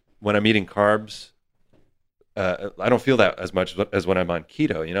clarity when I'm eating carbs. I don't feel that as much as when I'm on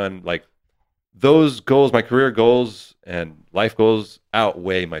keto, you know, and like those goals, my career goals and life goals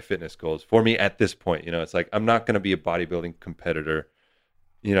outweigh my fitness goals for me at this point. You know, it's like, I'm not going to be a bodybuilding competitor.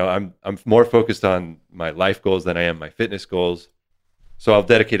 You know, I'm more focused on my life goals than I am my fitness goals. So I'll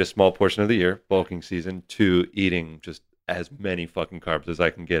dedicate a small portion of the year, bulking season, to eating just as many fucking carbs as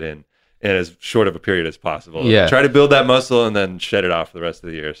I can get in as short of a period as possible. Yeah. Try to build that muscle and then shed it off for the rest of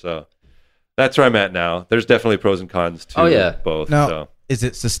the year. So that's where I'm at now. There's definitely pros and cons to both. Now, so. Is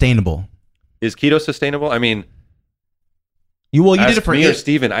it sustainable? Is keto sustainable? I mean, you did it for me or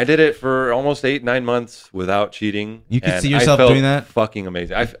Steven. I did it for almost 8-9 months without cheating. You could see yourself doing that? Fucking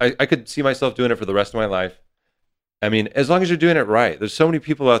amazing. I could see myself doing it for the rest of my life. I mean, as long as you're doing it right. There's so many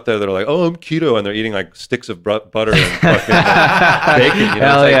people out there that are like, "Oh, I'm keto," and they're eating like sticks of butter and fucking bacon. You know?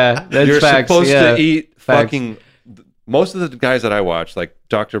 Hell like, yeah, that's you're facts. supposed to eat Facts. fucking. Most of the guys that I watch, like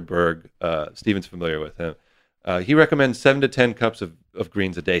Dr. Berg, Steven's familiar with him. He recommends 7 to 10 cups of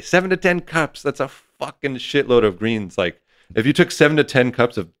greens a day. 7 to 10 cups. That's a fucking shitload of greens. Like, if you took 7 to 10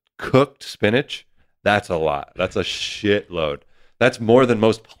 cups of cooked spinach, that's a lot. That's a shitload. That's more than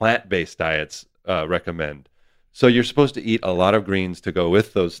most plant-based diets recommend. So you're supposed to eat a lot of greens to go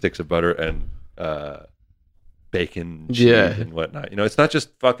with those sticks of butter and bacon, cheese, and whatnot. You know, it's not just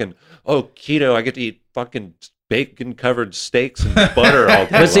fucking, oh, keto, I get to eat fucking bacon-covered steaks and butter all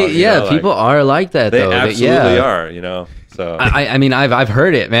day But see, long, you know? people like, are like that, they though. absolutely are, you know? So I mean, I've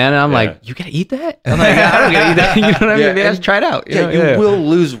heard it, man. And I'm like, you gotta eat that? I'm like, I don't gotta eat that. You know what I mean? Maybe I should try it out. You will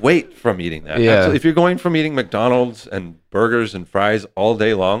lose weight from eating that. Yeah. Absolutely. If you're going from eating McDonald's and burgers and fries all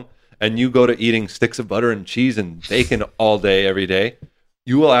day long, and you go to eating sticks of butter and cheese and bacon all day, every day,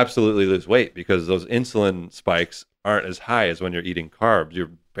 you will absolutely lose weight because those insulin spikes aren't as high as when you're eating carbs. You're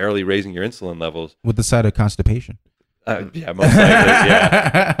barely raising your insulin levels. With the side of constipation. Yeah, most likely.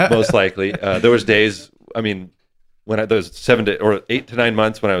 Yeah, most likely. There was days, I mean, when those 8 to 9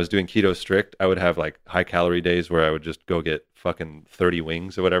 months when I was doing keto strict, I would have like high calorie days where I would just go get fucking 30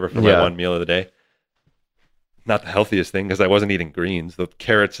 wings or whatever for my one meal of the day. Not the healthiest thing because I wasn't eating greens, the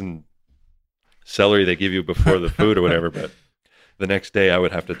carrots and celery they give you before the food or whatever. But the next day I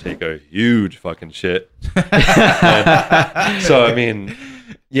would have to take a huge fucking shit. So, I mean,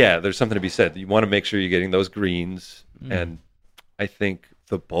 yeah, there's something to be said. You want to make sure you're getting those greens. And I think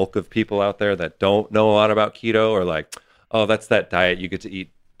the bulk of people out there that don't know a lot about keto are like, oh, that's that diet you get to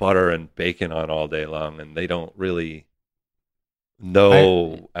eat butter and bacon on all day long. And they don't really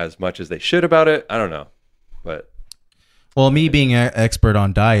know as much as they should about it. I don't know. But Well, me being an expert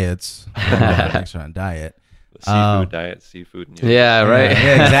on diets, seafood diet, seafood. Yeah, right.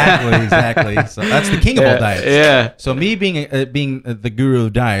 Yeah, exactly. So that's the king of all diets. Yeah. So me being the guru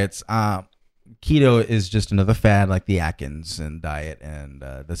of diets, keto is just another fad like the Atkins and diet and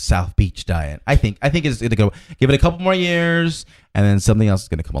the South Beach diet. I think it's going to go. Give it a couple more years, and then something else is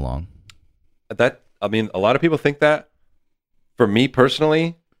going to come along. A lot of people think that. For me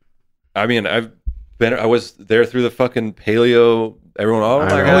personally, I was there through the fucking paleo. Everyone, I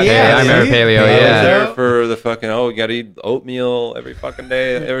remember paleo. I Yeah, was there for the fucking you gotta eat oatmeal every fucking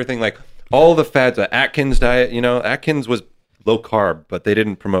day. Everything like all the fads. The Atkins diet. Atkins was low carb, but they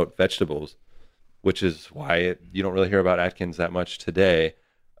didn't promote vegetables, which is why you don't really hear about Atkins that much today.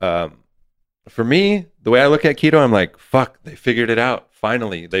 For me, the way I look at keto, I'm like, fuck, they figured it out.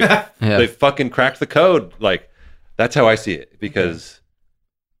 Finally, they fucking cracked the code. Like, that's how I see it, because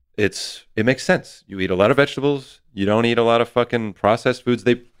it makes sense. You eat a lot of vegetables. You don't eat a lot of fucking processed foods.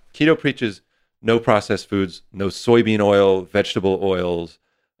 Keto preaches no processed foods, no soybean oil, vegetable oils.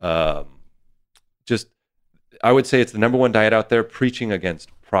 I would say it's the number one diet out there preaching against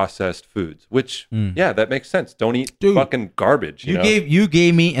processed foods, which that makes sense. Don't eat fucking garbage. You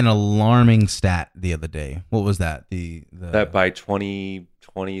gave me an alarming stat the other day. What was that? That by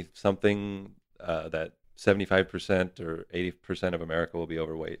 2020 something that 75% or 80% of America will be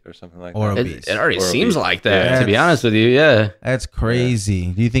overweight or something like that. Obese. It already Or seems obese. like that, Yeah. to be honest with you. Yeah. That's crazy.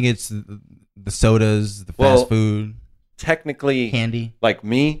 Do you think it's the sodas, the fast food, Technically, candy? like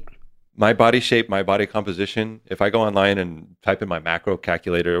me, my body shape, my body composition, if I go online and type in my macro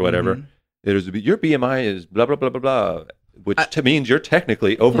calculator or whatever, it is your BMI is blah, blah, blah, blah, blah, which means you're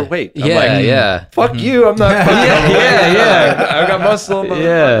technically overweight. I'm like, fuck you. I'm not. Yeah. I got muscle.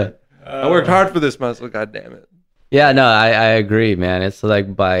 Yeah. I worked hard for this muscle. God damn it. Yeah, no, I agree, man. It's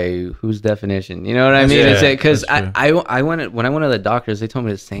like by whose definition, you know what I mean? Yeah, It's because that's I went when I went to the doctors, they told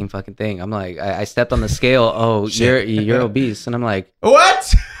me the same fucking thing. I'm like, I stepped on the scale. Oh, you're obese, and I'm like,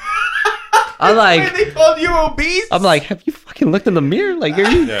 What? I'm like, They called you obese? I'm like, have you fucking looked in the mirror? Like,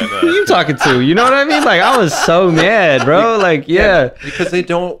 who no. are you talking to? You know what I mean? Like, I was so mad, bro. Like, yeah. Because they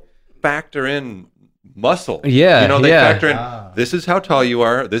don't factor in muscle. Yeah, They yeah. factor in, this is how tall you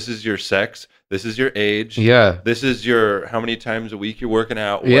are, this is your sex, this is your age, Yeah. this is your how many times a week you're working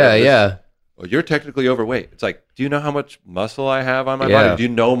out. Yeah, yeah. Well, you're technically overweight. It's like, do you know how much muscle I have on my Yeah. body? Do you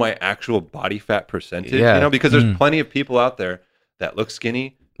know my actual body fat percentage? Yeah. Because there's plenty of people out there that look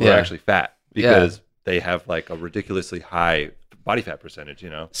skinny who are actually fat because they have like a ridiculously high body fat percentage,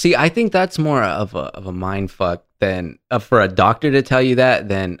 See, I think that's more of a mind fuck than for a doctor to tell you that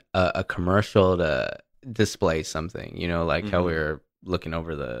than a commercial to display something. Like how we were looking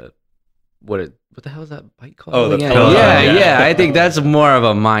over the what the hell is that bike called? Oh, the again? Peloton, Yeah. I think that's more of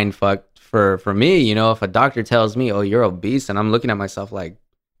a mind fuck for me. If a doctor tells me, "Oh, you're obese," and I'm looking at myself like,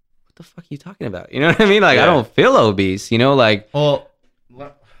 "What the fuck are you talking about?" You know what I mean? Like I don't feel obese. Like Well,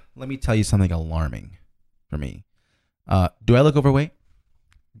 let me tell you something alarming for me. Do I look overweight?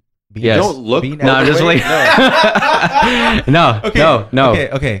 Yes. Don't look. No, I'm just overweight. like no.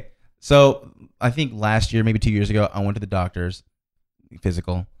 Okay. So I think last year, maybe 2 years ago, I went to the doctor's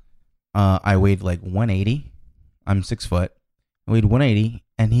physical. I weighed like 180. I'm 6 foot. I weighed 180,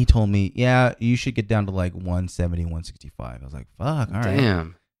 and he told me, "Yeah, you should get down to like 170, 165." I was like, "Fuck, all right."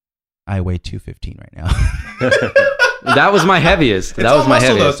 Damn. I weigh 215 right now. That was my heaviest. That was my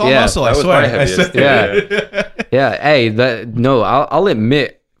heaviest. It's all muscle. I That was swear. my heaviest. Yeah. Yeah. Hey, I'll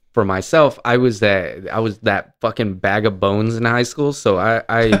admit for myself, I was that fucking bag of bones in high school. So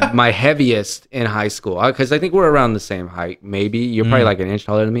I my heaviest in high school, because I think we're around the same height. Maybe you're probably like an inch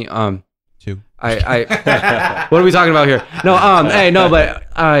taller than me. 2. I what are we talking about here? No, but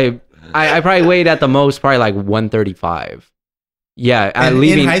I probably weighed at the most probably like 135. Yeah,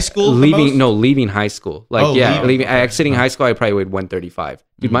 in high school. Leaving high school. Like leaving Okay. exiting high school, I probably weighed 135.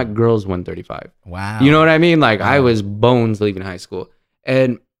 Dude, my girl's 135. Wow. You know what I mean? Like I was bones leaving high school,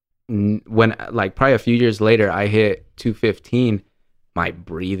 and when like probably a few years later, I hit 215. My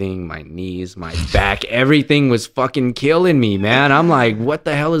breathing, my knees, my back, everything was fucking killing me, man. I'm like, what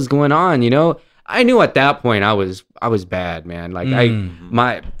the hell is going on? I knew at that point I was bad, man. Like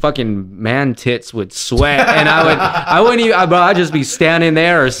my fucking man tits would sweat, and I'd just be standing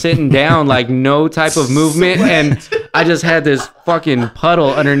there or sitting down, like no type of movement, and I just had this fucking puddle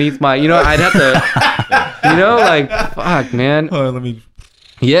underneath my, I'd have to, like fuck, man. Let me.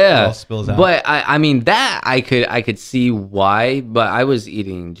 Yeah, all spills out. but I mean that I could see why, but I was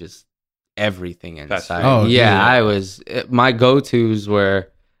eating just everything inside. Oh, yeah, dude. I was. My go-tos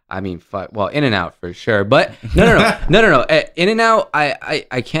were I mean, fuck. Well, In-N-Out for sure, but no. In-N-Out,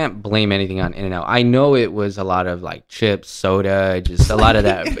 I can't blame anything on In-N-Out. I know it was a lot of like chips, soda, just a lot of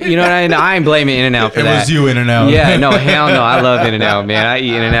that. You know what I mean? I ain't blaming In-N-Out for that. It was you, In-N-Out. Yeah, no, hell no. I love In-N-Out, man. I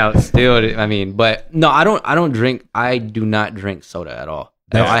eat In-N-Out still. I mean, but no, I don't drink. I do not drink soda at all.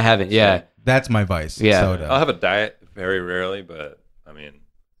 No, I haven't. Yeah, that's my vice. Yeah. Soda. I'll have a diet very rarely, but I mean,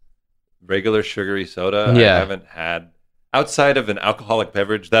 regular sugary soda. Yeah. I haven't had outside of an alcoholic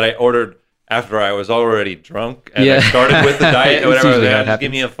beverage that I ordered after I was already drunk and I started with the diet or whatever. It's usually how it Just happens.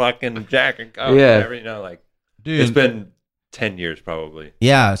 give me a fucking Jack and Coke. Yeah. Whatever, you know, like Dude, it's been 10 years probably.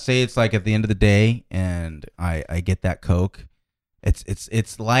 yeah. Say it's like at the end of the day, and I get that Coke.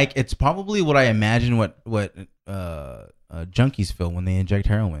 It's like it's probably what I imagine what junkies feel when they inject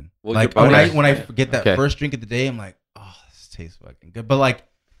heroin. Well, Like your body- when I get that Okay. first drink of the day, I'm like, oh, this tastes fucking good. But like,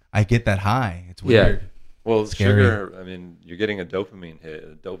 I get that high. It's Yeah. weird. Well, Scary. sugar, I mean, you're getting a dopamine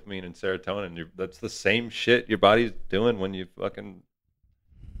hit, dopamine and serotonin. That's the same shit your body's doing when you fucking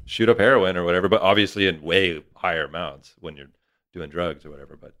shoot up heroin or whatever, but obviously in way higher amounts when you're doing drugs or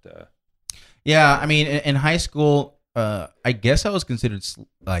whatever. But Yeah, I mean, in high school, I guess I was considered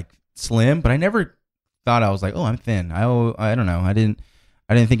like slim, but I never thought I was like, oh, I'm thin. I don't know. I didn't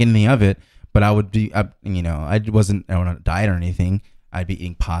think anything of it. But I would be, I wasn't on a diet or anything. I'd be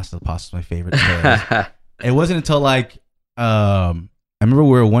eating pasta. Pasta's my favorite. So it wasn't until like, I remember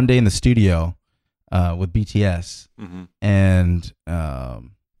we were one day in the studio with BTS, and I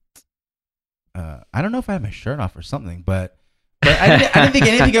don't know if I had my shirt off or something, but I didn't think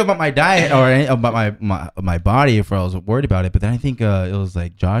anything about my diet or about my body if I was worried about it. But then I think it was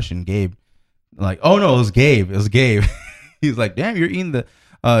like Josh and Gabe, like, oh no, it was Gabe. He was like, damn, you're eating the.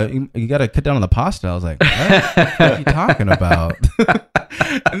 You got to cut down on the pasta. I was like, what are you talking about?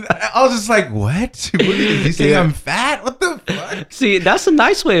 And I was just like, what? Is he saying I'm fat? What the fuck? See, that's a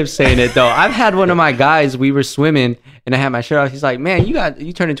nice way of saying it, though. I've had one of my guys. We were swimming, and I had my shirt off. He's like, "Man,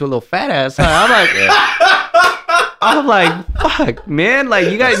 you turned into a little fat ass." Huh? I'm like, "Fuck, man! Like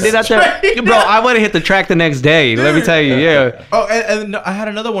you guys did out there, bro." I would have hit the track the next day. Let me tell you, yeah. Oh, and I had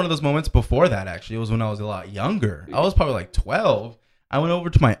another one of those moments before that. Actually, it was when I was a lot younger. I was probably like 12. I went over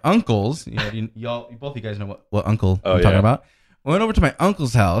to my uncle's. Both of you guys know what uncle I'm talking about. I went over to my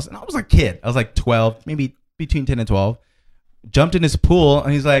uncle's house, and I was a kid. I was like 12, maybe between 10 and 12. Jumped in his pool,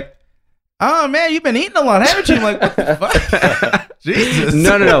 and he's like, "Oh man, you've been eating a lot, haven't you?" I'm like, "What the fuck?" Jesus.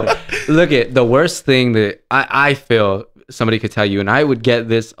 No. Look at the worst thing that I feel somebody could tell you, and I would get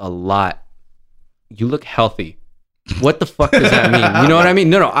this a lot. You look healthy. What the fuck does that mean? You know what I mean?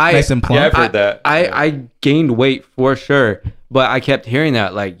 No. Nice and plump. Yeah, I've heard that. I gained weight for sure, but I kept hearing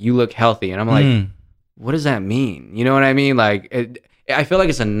that like you look healthy, and I'm like, what does that mean? You know what I mean? Like, I feel like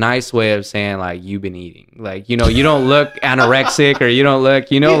it's a nice way of saying like you've been eating. Like, you don't look anorexic or you don't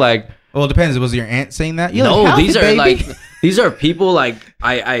look, like. Well, it depends. Was your aunt saying that? You No, look healthy, these are baby. like these are people like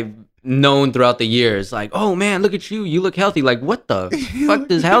I've known throughout the years. Like, oh man, look at you. You look healthy. Like, what the fuck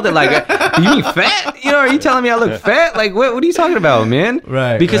does healthy? Like, you mean fat? Are you telling me I look fat? Like, what are you talking about, man?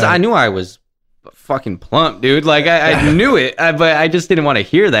 Right. Because I knew I was fucking plump, dude. Like I knew it, but I just didn't want to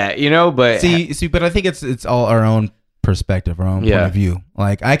hear that, But see, but I think it's all our own perspective, our own point of view.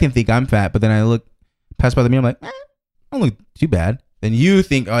 Like I can think I'm fat, but then I pass by the mirror, I'm like, I don't look too bad. Then you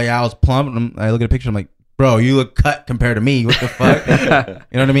think, oh yeah, I was plump. And I look at a picture, I'm like, bro, you look cut compared to me. What the fuck? You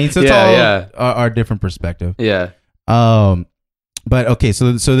know what I mean? So it's all our different perspective. Yeah. But okay,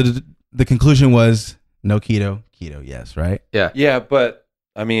 so the conclusion was no keto, yes, right? Yeah. Yeah, but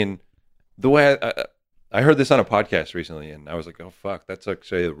I mean, the way I heard this on a podcast recently, and I was like, oh fuck, that's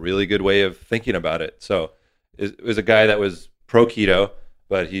actually a really good way of thinking about it. So it was a guy that was pro keto,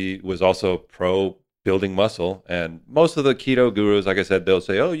 but he was also pro building muscle. And most of the keto gurus, like I said, they'll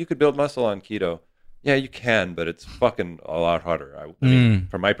say, oh, you could build muscle on keto. Yeah, you can, but it's fucking a lot harder. I mean,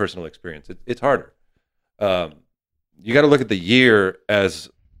 from my personal experience, it's harder. You got to look at the year as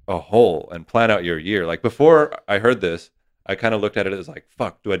a whole and plan out your year. Like before I heard this, I kind of looked at it as like,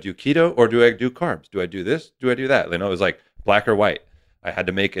 fuck, do I do keto or do I do carbs? Do I do this? Do I do that? It was like black or white. I had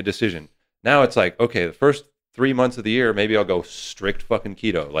to make a decision. Now it's like, okay, the first 3 months of the year, maybe I'll go strict fucking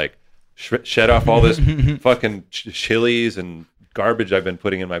keto. Like shed off all this fucking chilies and garbage I've been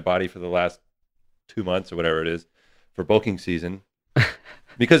putting in my body for the last 2 months or whatever it is for bulking season.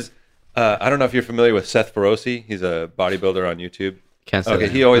 Because I don't know if you're familiar with Seth Feroce. He's a bodybuilder on YouTube. Can't say okay,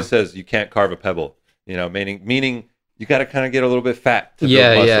 that. he always says you can't carve a pebble. Meaning you got to kind of get a little bit fat to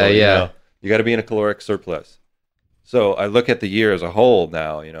build muscle. Yeah. You got to be in a caloric surplus. So I look at the year as a whole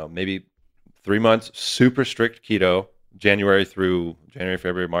now. Maybe 3 months super strict keto, January,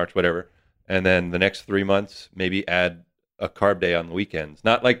 February, March, whatever, and then the next 3 months maybe add a carb day on the weekends,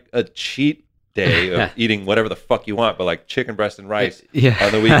 not like a cheat day of eating whatever the fuck you want, but like chicken breast and rice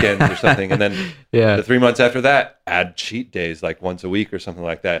on the weekends or something. And then the 3 months after that, add cheat days like once a week or something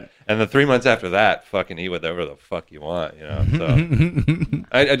like that. And the 3 months after that, fucking eat whatever the fuck you want, you know? So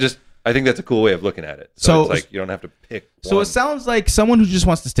I think that's a cool way of looking at it. So it's like you don't have to pick So one. it sounds like someone who just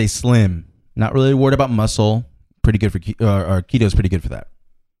wants to stay slim, not really worried about muscle, pretty good for or keto is pretty good for that.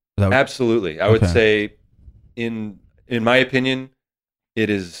 Absolutely. I would say in my opinion, it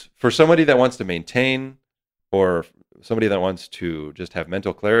is for somebody that wants to maintain or somebody that wants to just have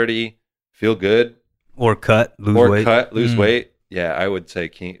mental clarity, feel good. Or lose weight. Yeah, I would say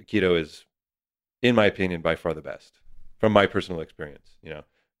keto is, in my opinion, by far the best from my personal experience. You know,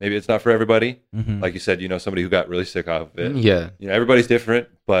 maybe it's not for everybody. Like you said, you know, somebody who got really sick off of it. Yeah. You know, everybody's different,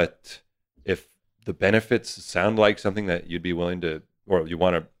 but if the benefits sound like something that you'd be willing to, or you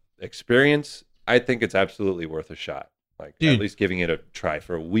want to experience, I think it's absolutely worth a shot. Like at least giving it a try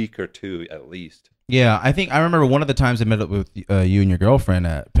for a week or two at least. Yeah, I remember one of the times I met up with you and your girlfriend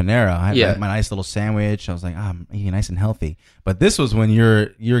at Panera. I had my nice little sandwich. I was like, I'm eating nice and healthy. But this was when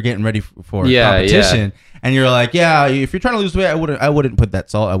you're getting ready for competition, and you're like, if you're trying to lose weight, I wouldn't put that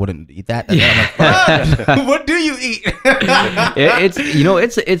salt. I wouldn't eat that. And I'm like, what do you eat?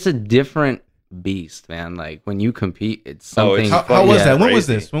 It's a different beast, man. Like when you compete, it's something. How was that? When was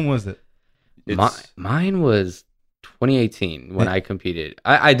this? When was it? Mine was 2018 when I competed.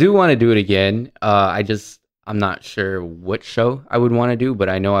 I do want to do it again. I'm not sure what show I would want to do, but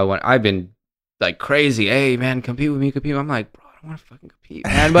I know I've been like crazy. Hey man, compete with me, compete. I'm like, bro, I don't want to fucking compete,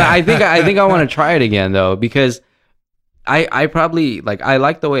 man. But I think I want to try it again though, because I probably like, I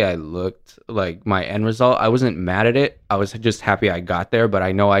like the way I looked, like my end result. I wasn't mad at it. I was just happy I got there, but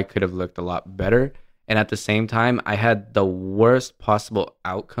I know I could have looked a lot better. And at the same time, I had the worst possible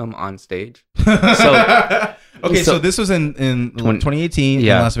outcome on stage. So this was in 2018 in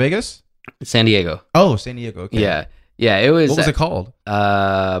Las Vegas? San Diego. Oh, San Diego. Okay. Yeah. It was. What was it called?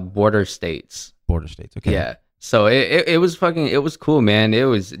 Border States. Border States. Okay. Yeah. So it was it was cool, man. It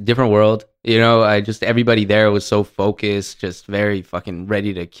was a different world. You know, everybody there was so focused, just very fucking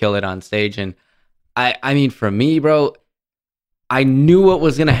ready to kill it on stage. And I mean, for me, bro, I knew what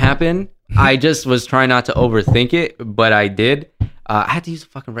was going to happen. I just was trying not to overthink it, but I did. I had to use the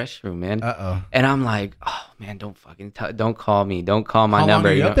fucking restroom, man. And I'm like, oh man, don't call me. Don't call my number. How long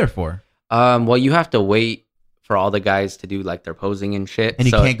are you up there for? Well, you have to wait for all the guys to do like their posing and shit. And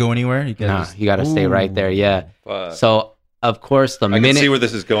you can't go anywhere? You got to stay right there. Yeah. Fuck. So of course I can see where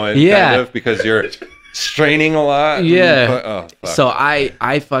this is going. Kind of, because you're straining a lot. Yeah. So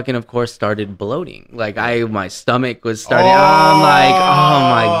I fucking of course started bloating. Like my stomach was starting. I'm like, oh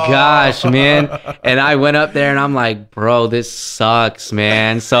my gosh, man. And I went up there and I'm like, bro, this sucks,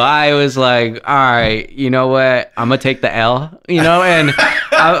 man. So I was like, all right, you know what? I'm gonna take the L, you know, and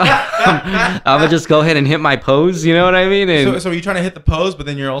I'm gonna just go ahead and hit my pose. You know what I mean? And so you're trying to hit the pose, but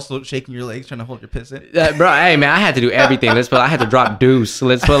then you're also shaking your legs, trying to hold your piss in. Bro, hey man, I had to do everything. I had to drop deuce.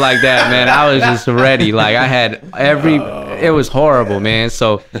 Let's put it like that, man. I was just ready. Like I had it was horrible, man.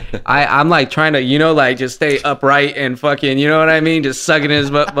 So I'm like trying to, you know, like just stay upright and fucking, you know what I mean? Just sucking his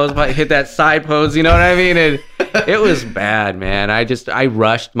butt, hit that side pose, you know what I mean? And it was bad, man. I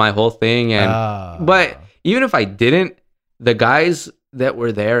rushed my whole thing. And but even if I didn't, the guys that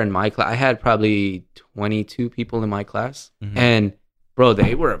were there in my class, I had probably 22 people in my class. And bro,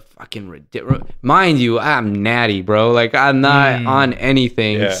 they were fucking ridiculous. Mind you, I'm natty, bro. Like I'm not on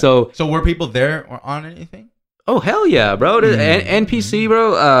anything. Yeah. So were people there or on anything? Oh hell yeah, bro. NPC,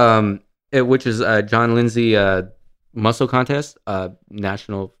 bro. Which is John Lindsay muscle contest,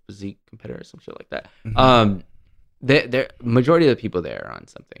 national physique competitor, some shit like that. The majority of the people there are on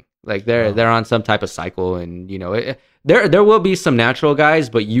something. Like they're on some type of cycle, and you know there will be some natural guys,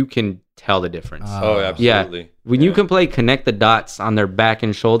 but you can tell the difference. Oh, absolutely. Yeah. When you can connect the dots on their back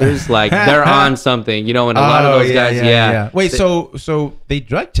and shoulders, like they're on something, you know, and a lot of those guys, Wait, so they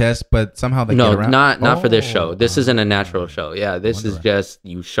drug test, but somehow they get around? not for this show. This isn't a natural show. Yeah, this is just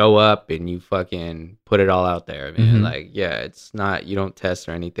you show up and you fucking put it all out there, man. Like, yeah, it's not, you don't test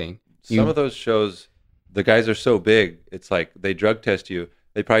or anything. Some of those shows, the guys are so big, it's like they drug test you.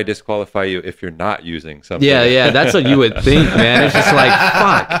 They probably disqualify you if you're not using something. Yeah, that's what you would think, man. It's just like,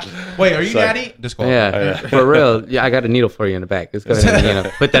 fuck. Wait, are you natty? Disqualified. Yeah, for real. Yeah, I got a needle for you in the back. Let's go ahead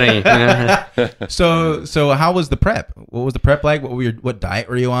and, put that in. So how was the prep? What was the prep like? What diet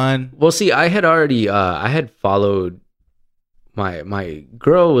were you on? Well, see, I had already, I had followed, my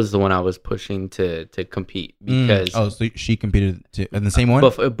girl was the one I was pushing to compete because. So she competed in the same one?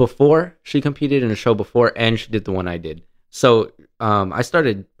 Before, she competed in a show before, and she did the one I did. So I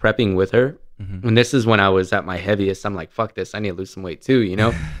started prepping with her, And this is when I was at my heaviest. I'm like, fuck this, I need to lose some weight too, you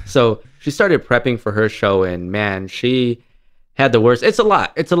know? So she started prepping for her show, and man, she had the worst. It's a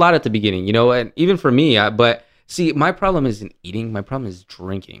lot at the beginning, you know? And even for me, but see, my problem isn't eating, my problem is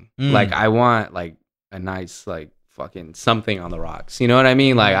drinking. Like, I want like a nice, like, fucking something on the rocks, you know what I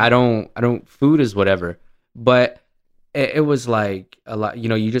mean? Like, I don't food is whatever, but it was like a lot, you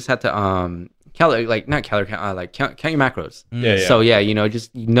know. You just had to count your macros. So yeah, you know,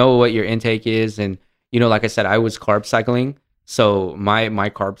 just know what your intake is. And you know, like I said, I was carb cycling, so my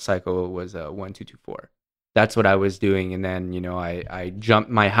carb cycle was 1 2 2 4. That's what I was doing. And then, you know, I jumped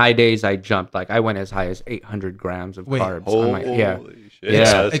my high days. I jumped, like, I went as high as 800 grams of carbs on my,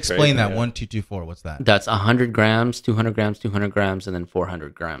 Explain that 1 2 2 4. What's that? That's 100 grams, 200 grams, 200 grams, and then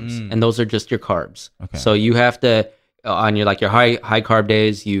 400 grams. And those are just your carbs. Okay. So you have to, on your, like, your high carb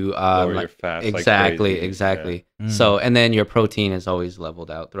days, you lower like, your fats, exactly. Yeah. So, and then your protein is always leveled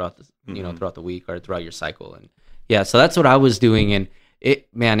out throughout the, you know, throughout the week or throughout your cycle. And yeah, so that's what I was doing. And it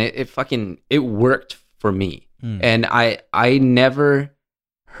worked for me. And I never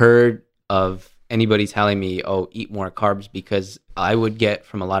heard of anybody telling me, oh, eat more carbs, because I would get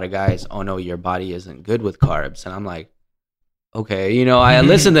from a lot of guys, oh no, your body isn't good with carbs. And I'm like, okay, you know, I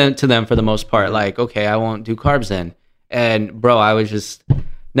listened to them for the most part, like, okay, I won't do carbs then. And bro, I was just,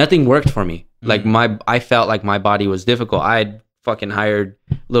 nothing worked for me. Like, I felt like my body was difficult. I had fucking hired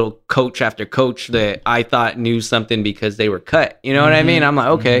little coach after coach that I thought knew something because they were cut, you know what I mean? I'm like,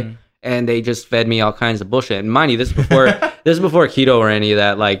 okay. And they just fed me all kinds of bullshit. And mind you, this is before keto or any of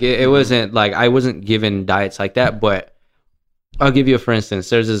that. Like, it wasn't like, I wasn't given diets like that. But I'll give you a for instance.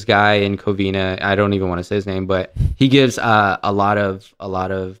 There's this guy in Covina. I don't even want to say his name, but he gives a lot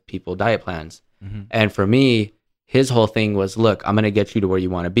of people diet plans. And for me, his whole thing was, look, I'm gonna get you to where you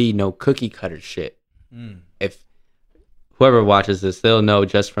want to be. No cookie cutter shit. If whoever watches this, they'll know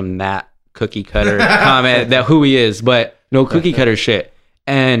just from that cookie cutter comment that who he is. But no cookie cutter shit.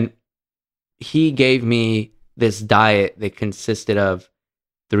 And he gave me this diet that consisted of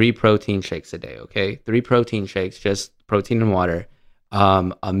 3 protein shakes a day, okay? 3 protein shakes, just protein and water.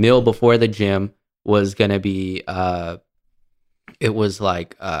 A meal before the gym was going to be, it was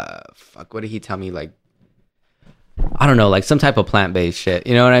like, what did he tell me? Like, I don't know, like some type of plant-based shit,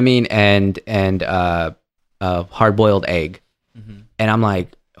 you know what I mean? And a hard-boiled egg. And I'm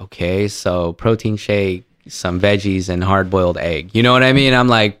like, okay, so protein shake, some veggies, and hard-boiled egg. You know what I mean? I'm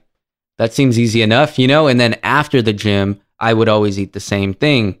like, that seems easy enough, you know? And then after the gym, I would always eat the same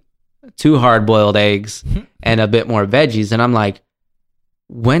thing, 2 hard-boiled eggs and a bit more veggies. And I'm like,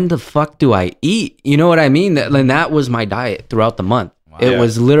 when the fuck do I eat? You know what I mean? And that was my diet throughout the month. Wow. It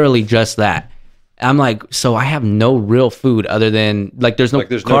was literally just that. I'm like, so I have no real food other than, like, there's no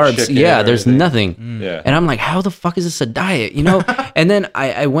carbs. No there's nothing. Yeah. And I'm like, how the fuck is this a diet? You know? And then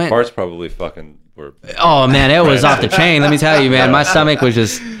I went. Parts probably fucking were. Oh, man, it was off the chain. Let me tell you, man. My stomach was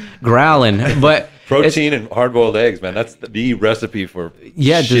just growling. But protein and hard-boiled eggs, man. That's the recipe for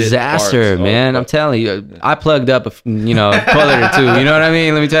disaster, man. I'm telling you, I plugged up a toilet or 2. You know what I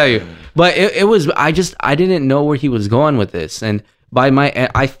mean? Let me tell you. But it was, I didn't know where he was going with this, and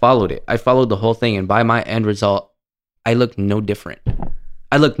I followed it. I followed the whole thing, and by my end result, I looked no different.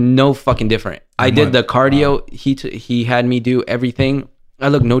 I looked no fucking different. I did the cardio. Wow. He had me do everything.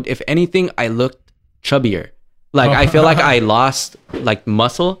 If anything, I looked chubbier. Like, I feel like I lost, like,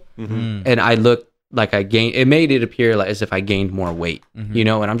 muscle, and I looked like I gained. It made it appear like as if I gained more weight, you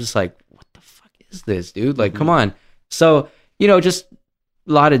know. And I'm just like, what the fuck is this, dude? Like, come on. So, you know, just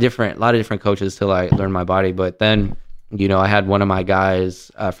a lot of different coaches till I learned my body. But then, you know, I had one of my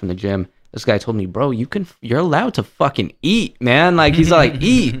guys from the gym. This guy told me, bro, you're allowed to fucking eat, man. Like, he's like,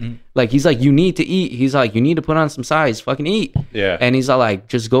 eat. Like, he's like, you need to eat. He's like, you need to put on some size, fucking eat. Yeah. And he's like,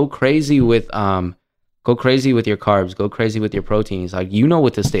 just go crazy with your carbs, go crazy with your protein. He's like, you know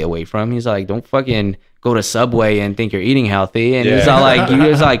what to stay away from. He's like, don't fucking go to Subway and think you're eating healthy. And he's all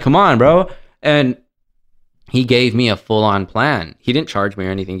like, come on, bro. And he gave me a full-on plan. He didn't charge me or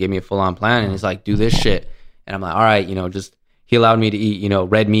anything, gave me a full-on plan. And he's like, do this shit. And I'm like, all right, you know, he allowed me to eat, you know,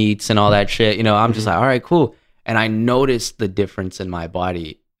 red meats and all that shit. You know, I'm just like, all right, cool. And I noticed the difference in my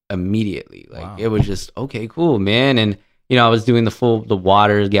body immediately. Like, it was just, okay, cool, man. And, you know, I was doing the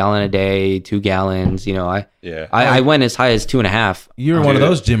water, gallon a day, 2 gallons. You know, I went as high as 2.5. You were one of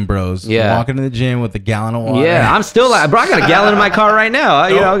those gym bros. Yeah. Walking to the gym with a gallon of water. Yeah, I'm still like, bro, I got a gallon in my car right now.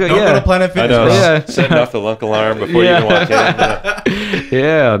 Don't go to Planet Fitness, bro. Yeah. Setting off the lunk alarm before you even walk in.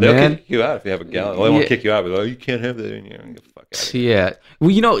 Yeah, They'll man. kick you out if you have a gallon. Well, they won't kick you out, but you can't have that in here. Get the fuck out of here. Yeah.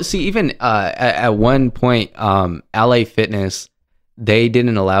 Well, you know, see, even at one point, LA Fitness, they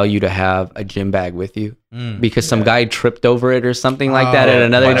didn't allow you to have a gym bag with you because some guy tripped over it or something like that at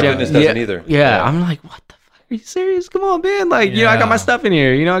another gym. Doesn't either. Yeah, I'm like, what the fuck? Are you serious? Come on, man! Like, you know, I got my stuff in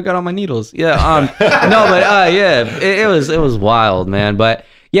here. You know, I got all my needles. Yeah. No, but yeah, it was wild, man. But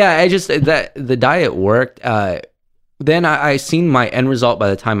yeah, I just that the diet worked. Then I seen my end result by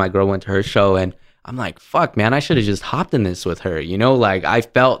the time my girl went to her show, and I'm like, fuck, man, I should have just hopped in this with her. You know, like I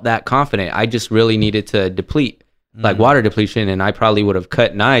felt that confident. I just really needed to deplete, like water depletion, and I probably would have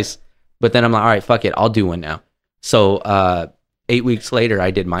cut nice. But then I'm like, all right, fuck it, I'll do one now. So 8 weeks later,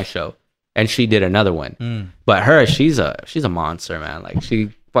 I did my show, and she did another one. But her, she's a monster, man. Like she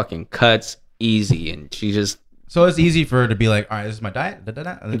fucking cuts easy, and she just. So it's easy for her to be like, all right, this is my diet.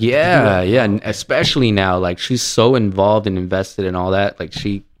 Yeah. And especially now, like she's so involved and invested in all that. Like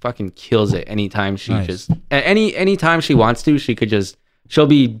she fucking kills it anytime she anytime she wants to, she'll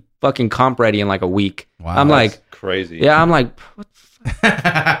be fucking comp ready in like a week. Wow, I'm like crazy. Yeah, I'm like, what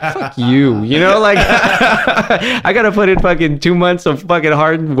the fuck you, you know, like I gotta put in fucking 2 months of fucking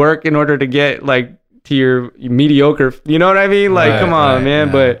hard work in order to get like to your mediocre, you know what I mean? Like, come on, man.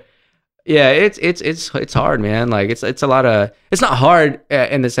 Yeah. But yeah, it's hard, man. Like it's a lot of, it's not hard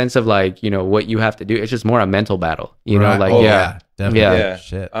in the sense of like, you know, what you have to do. It's just more a mental battle, you know, like, definitely. Yeah.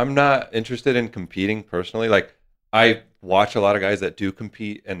 Shit. I'm not interested in competing personally. Like I watch a lot of guys that do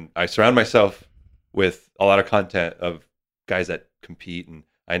compete, and I surround myself with a lot of content of guys that compete, and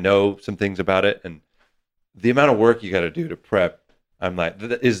I know some things about it, and the amount of work you got to do to prep, I'm like,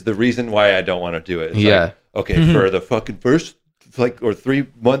 that is the reason why I don't want to do it. It's like, okay, for the fucking first or 3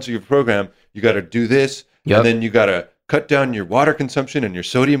 months of your program, you got to do this, and then you got to cut down your water consumption and your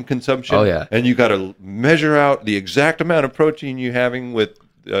sodium consumption. Oh yeah, and you got to measure out the exact amount of protein you're having with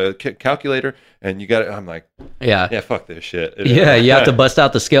a calculator, and you got to. I'm like, yeah, fuck this shit. Yeah, you have to bust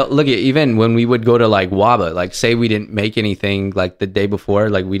out the scale. Look at, even when we would go to like Waba, like say we didn't make anything like the day before,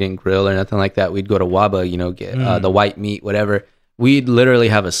 like we didn't grill or nothing like that. We'd go to Waba, you know, get the white meat, whatever. We'd literally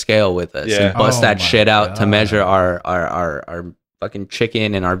have a scale with us and bust that shit out to measure our fucking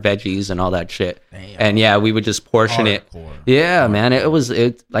chicken and our veggies and all that shit. Damn. And yeah, we would just portion it. Yeah, man.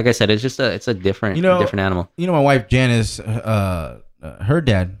 It like I said, it's a different, different animal. You know, my wife Janice, her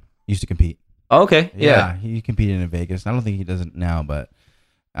dad used to compete. Oh, okay. Yeah. He competed in Vegas. I don't think he does it now, but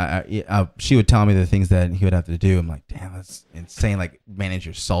she would tell me the things that he would have to do. I'm like, damn, that's insane. Like manage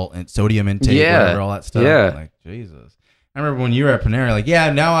your salt and sodium intake, whatever, all that stuff. Yeah. I'm like, Jesus. I remember when you were at Panera, like,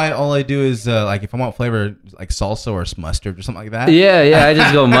 now all I do is like if I want flavor, like salsa or mustard or something like that. Yeah, I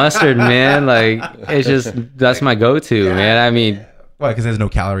just go mustard, man. Like it's just, that's my go-to, man. I mean, why? Because there's no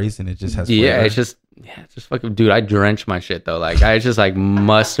calories and it just has flavor. Yeah, it's just fucking, dude. I drench my shit though. Like I just like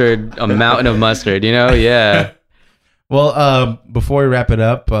mustard, a mountain of mustard, you know? Yeah. Well, before we wrap it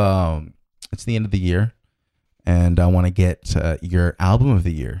up, it's the end of the year, and I want to get your album of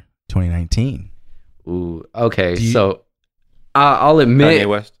the year, 2019. Ooh, okay, so. I'll admit. Kanye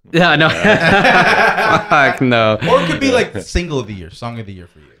West? Yeah, no. Fuck no. Or it could be like single of the year, song of the year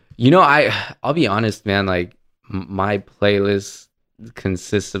for you. You know, I'll be honest, man. Like my playlist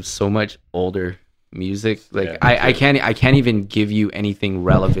consists of so much older music. Like I can't even give you anything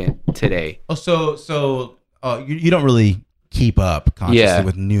relevant today. Oh, so you don't really keep up consciously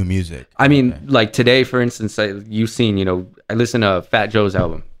with new music. I mean, like today, for instance, you've seen, you know, I listen to Fat Joe's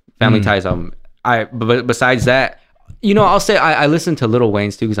album, Family Ties album. But besides that. You know, I'll say I listen to Lil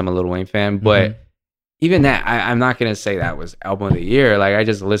Wayne's too because I'm a Lil Wayne fan. But even that, I'm not gonna say that was album of the year. Like I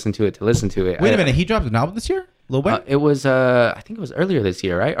just listened to it to listen to it. Wait a minute, he dropped an album this year, Lil Wayne? It was I think it was earlier this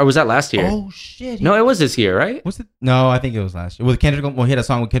year, right? Or was that last year? Oh shit! No, it was this year, right? Was it? No, I think it was last year. With Kendrick, well, he had a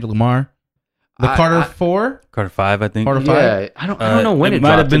song with Kendrick Lamar. The Carter 4, Carter 5, I think. Carter 5. Yeah, I don't know when it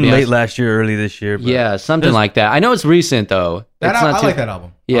might dropped, have been late last year, early this year. But yeah, something like that. I know it's recent though. I like that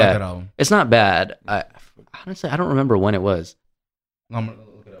album. Yeah, I like that album. It's not bad. Honestly, I don't remember when it was. I'm gonna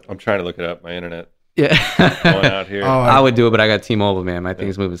look it up. I'm trying to look it up. My internet. Yeah. Going out here. I would do it, but I got T-Mobile, man. My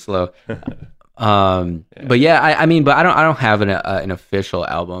thing's moving slow. But yeah, I mean, but I don't have an official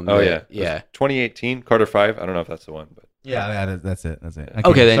album. Oh yeah. 2018 Carter 5. I don't know if that's the one, but yeah, that's it.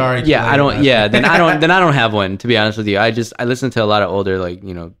 Okay, then. Sorry. Yeah, I don't. Yeah, then I don't have one, to be honest with you. I listen to a lot of older, like,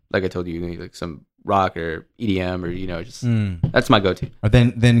 you know, like I told you, like some rock or EDM or, you know, just that's my go-to.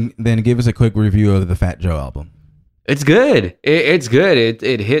 Then give us a quick review of the Fat Joe album. It's good. It's good.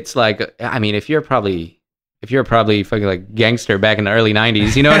 It hits like, I mean, if you're probably fucking like gangster back in the early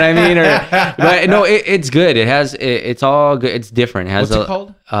 90s, you know what I mean? But no, it's good. It's all good. It's different. It has What's it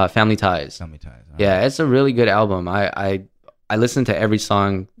called? Family Ties. Family Ties. Yeah, it's a really good album. I listened to every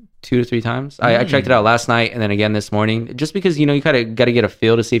song 2 to 3 times. I checked it out last night and then again this morning, just because, you know, you got to get a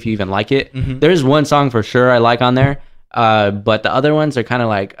feel to see if you even like it. There's one song for sure I like on there. But the other ones are kind of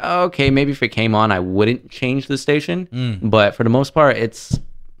like, oh, okay, maybe if it came on, I wouldn't change the station. But for the most part, it's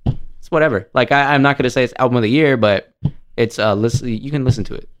whatever. Like I'm not gonna say it's album of the year, but it's you can listen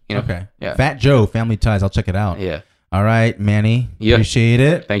to it. You know? Okay. Yeah. Fat Joe, Family Ties. I'll check it out. Yeah. All right, Manny. Yeah. Appreciate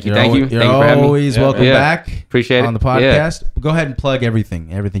it. Thank you. You're Thank you. You're Thank you for having me. always welcome back. Appreciate it on the podcast. Go ahead and plug everything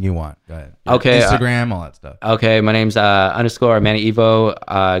you want. Go ahead. Okay. Instagram, all that stuff. Okay. My name's _ Manny Evo.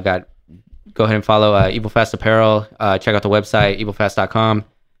 Go ahead and follow Evil Fast Apparel. Check out the website evilfast.com.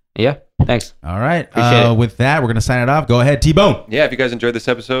 Yeah. Thanks. All right. Appreciate it. With that, we're gonna sign it off. Go ahead, T-Bone. Yeah, if you guys enjoyed this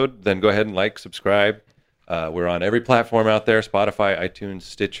episode, then go ahead and like, subscribe. We're on every platform out there: Spotify, iTunes,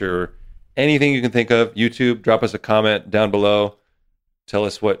 Stitcher, anything you can think of. YouTube. Drop us a comment down below. Tell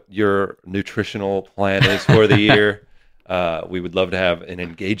us what your nutritional plan is for the year. We would love to have an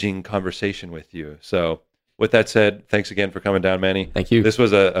engaging conversation with you. So with that said, thanks again for coming down, Manny. Thank you. This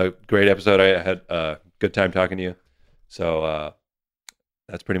was a great episode. I had a good time talking to you. So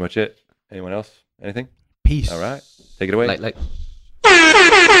that's pretty much it. Anyone else? Anything? Peace. All right. Take it away. Like.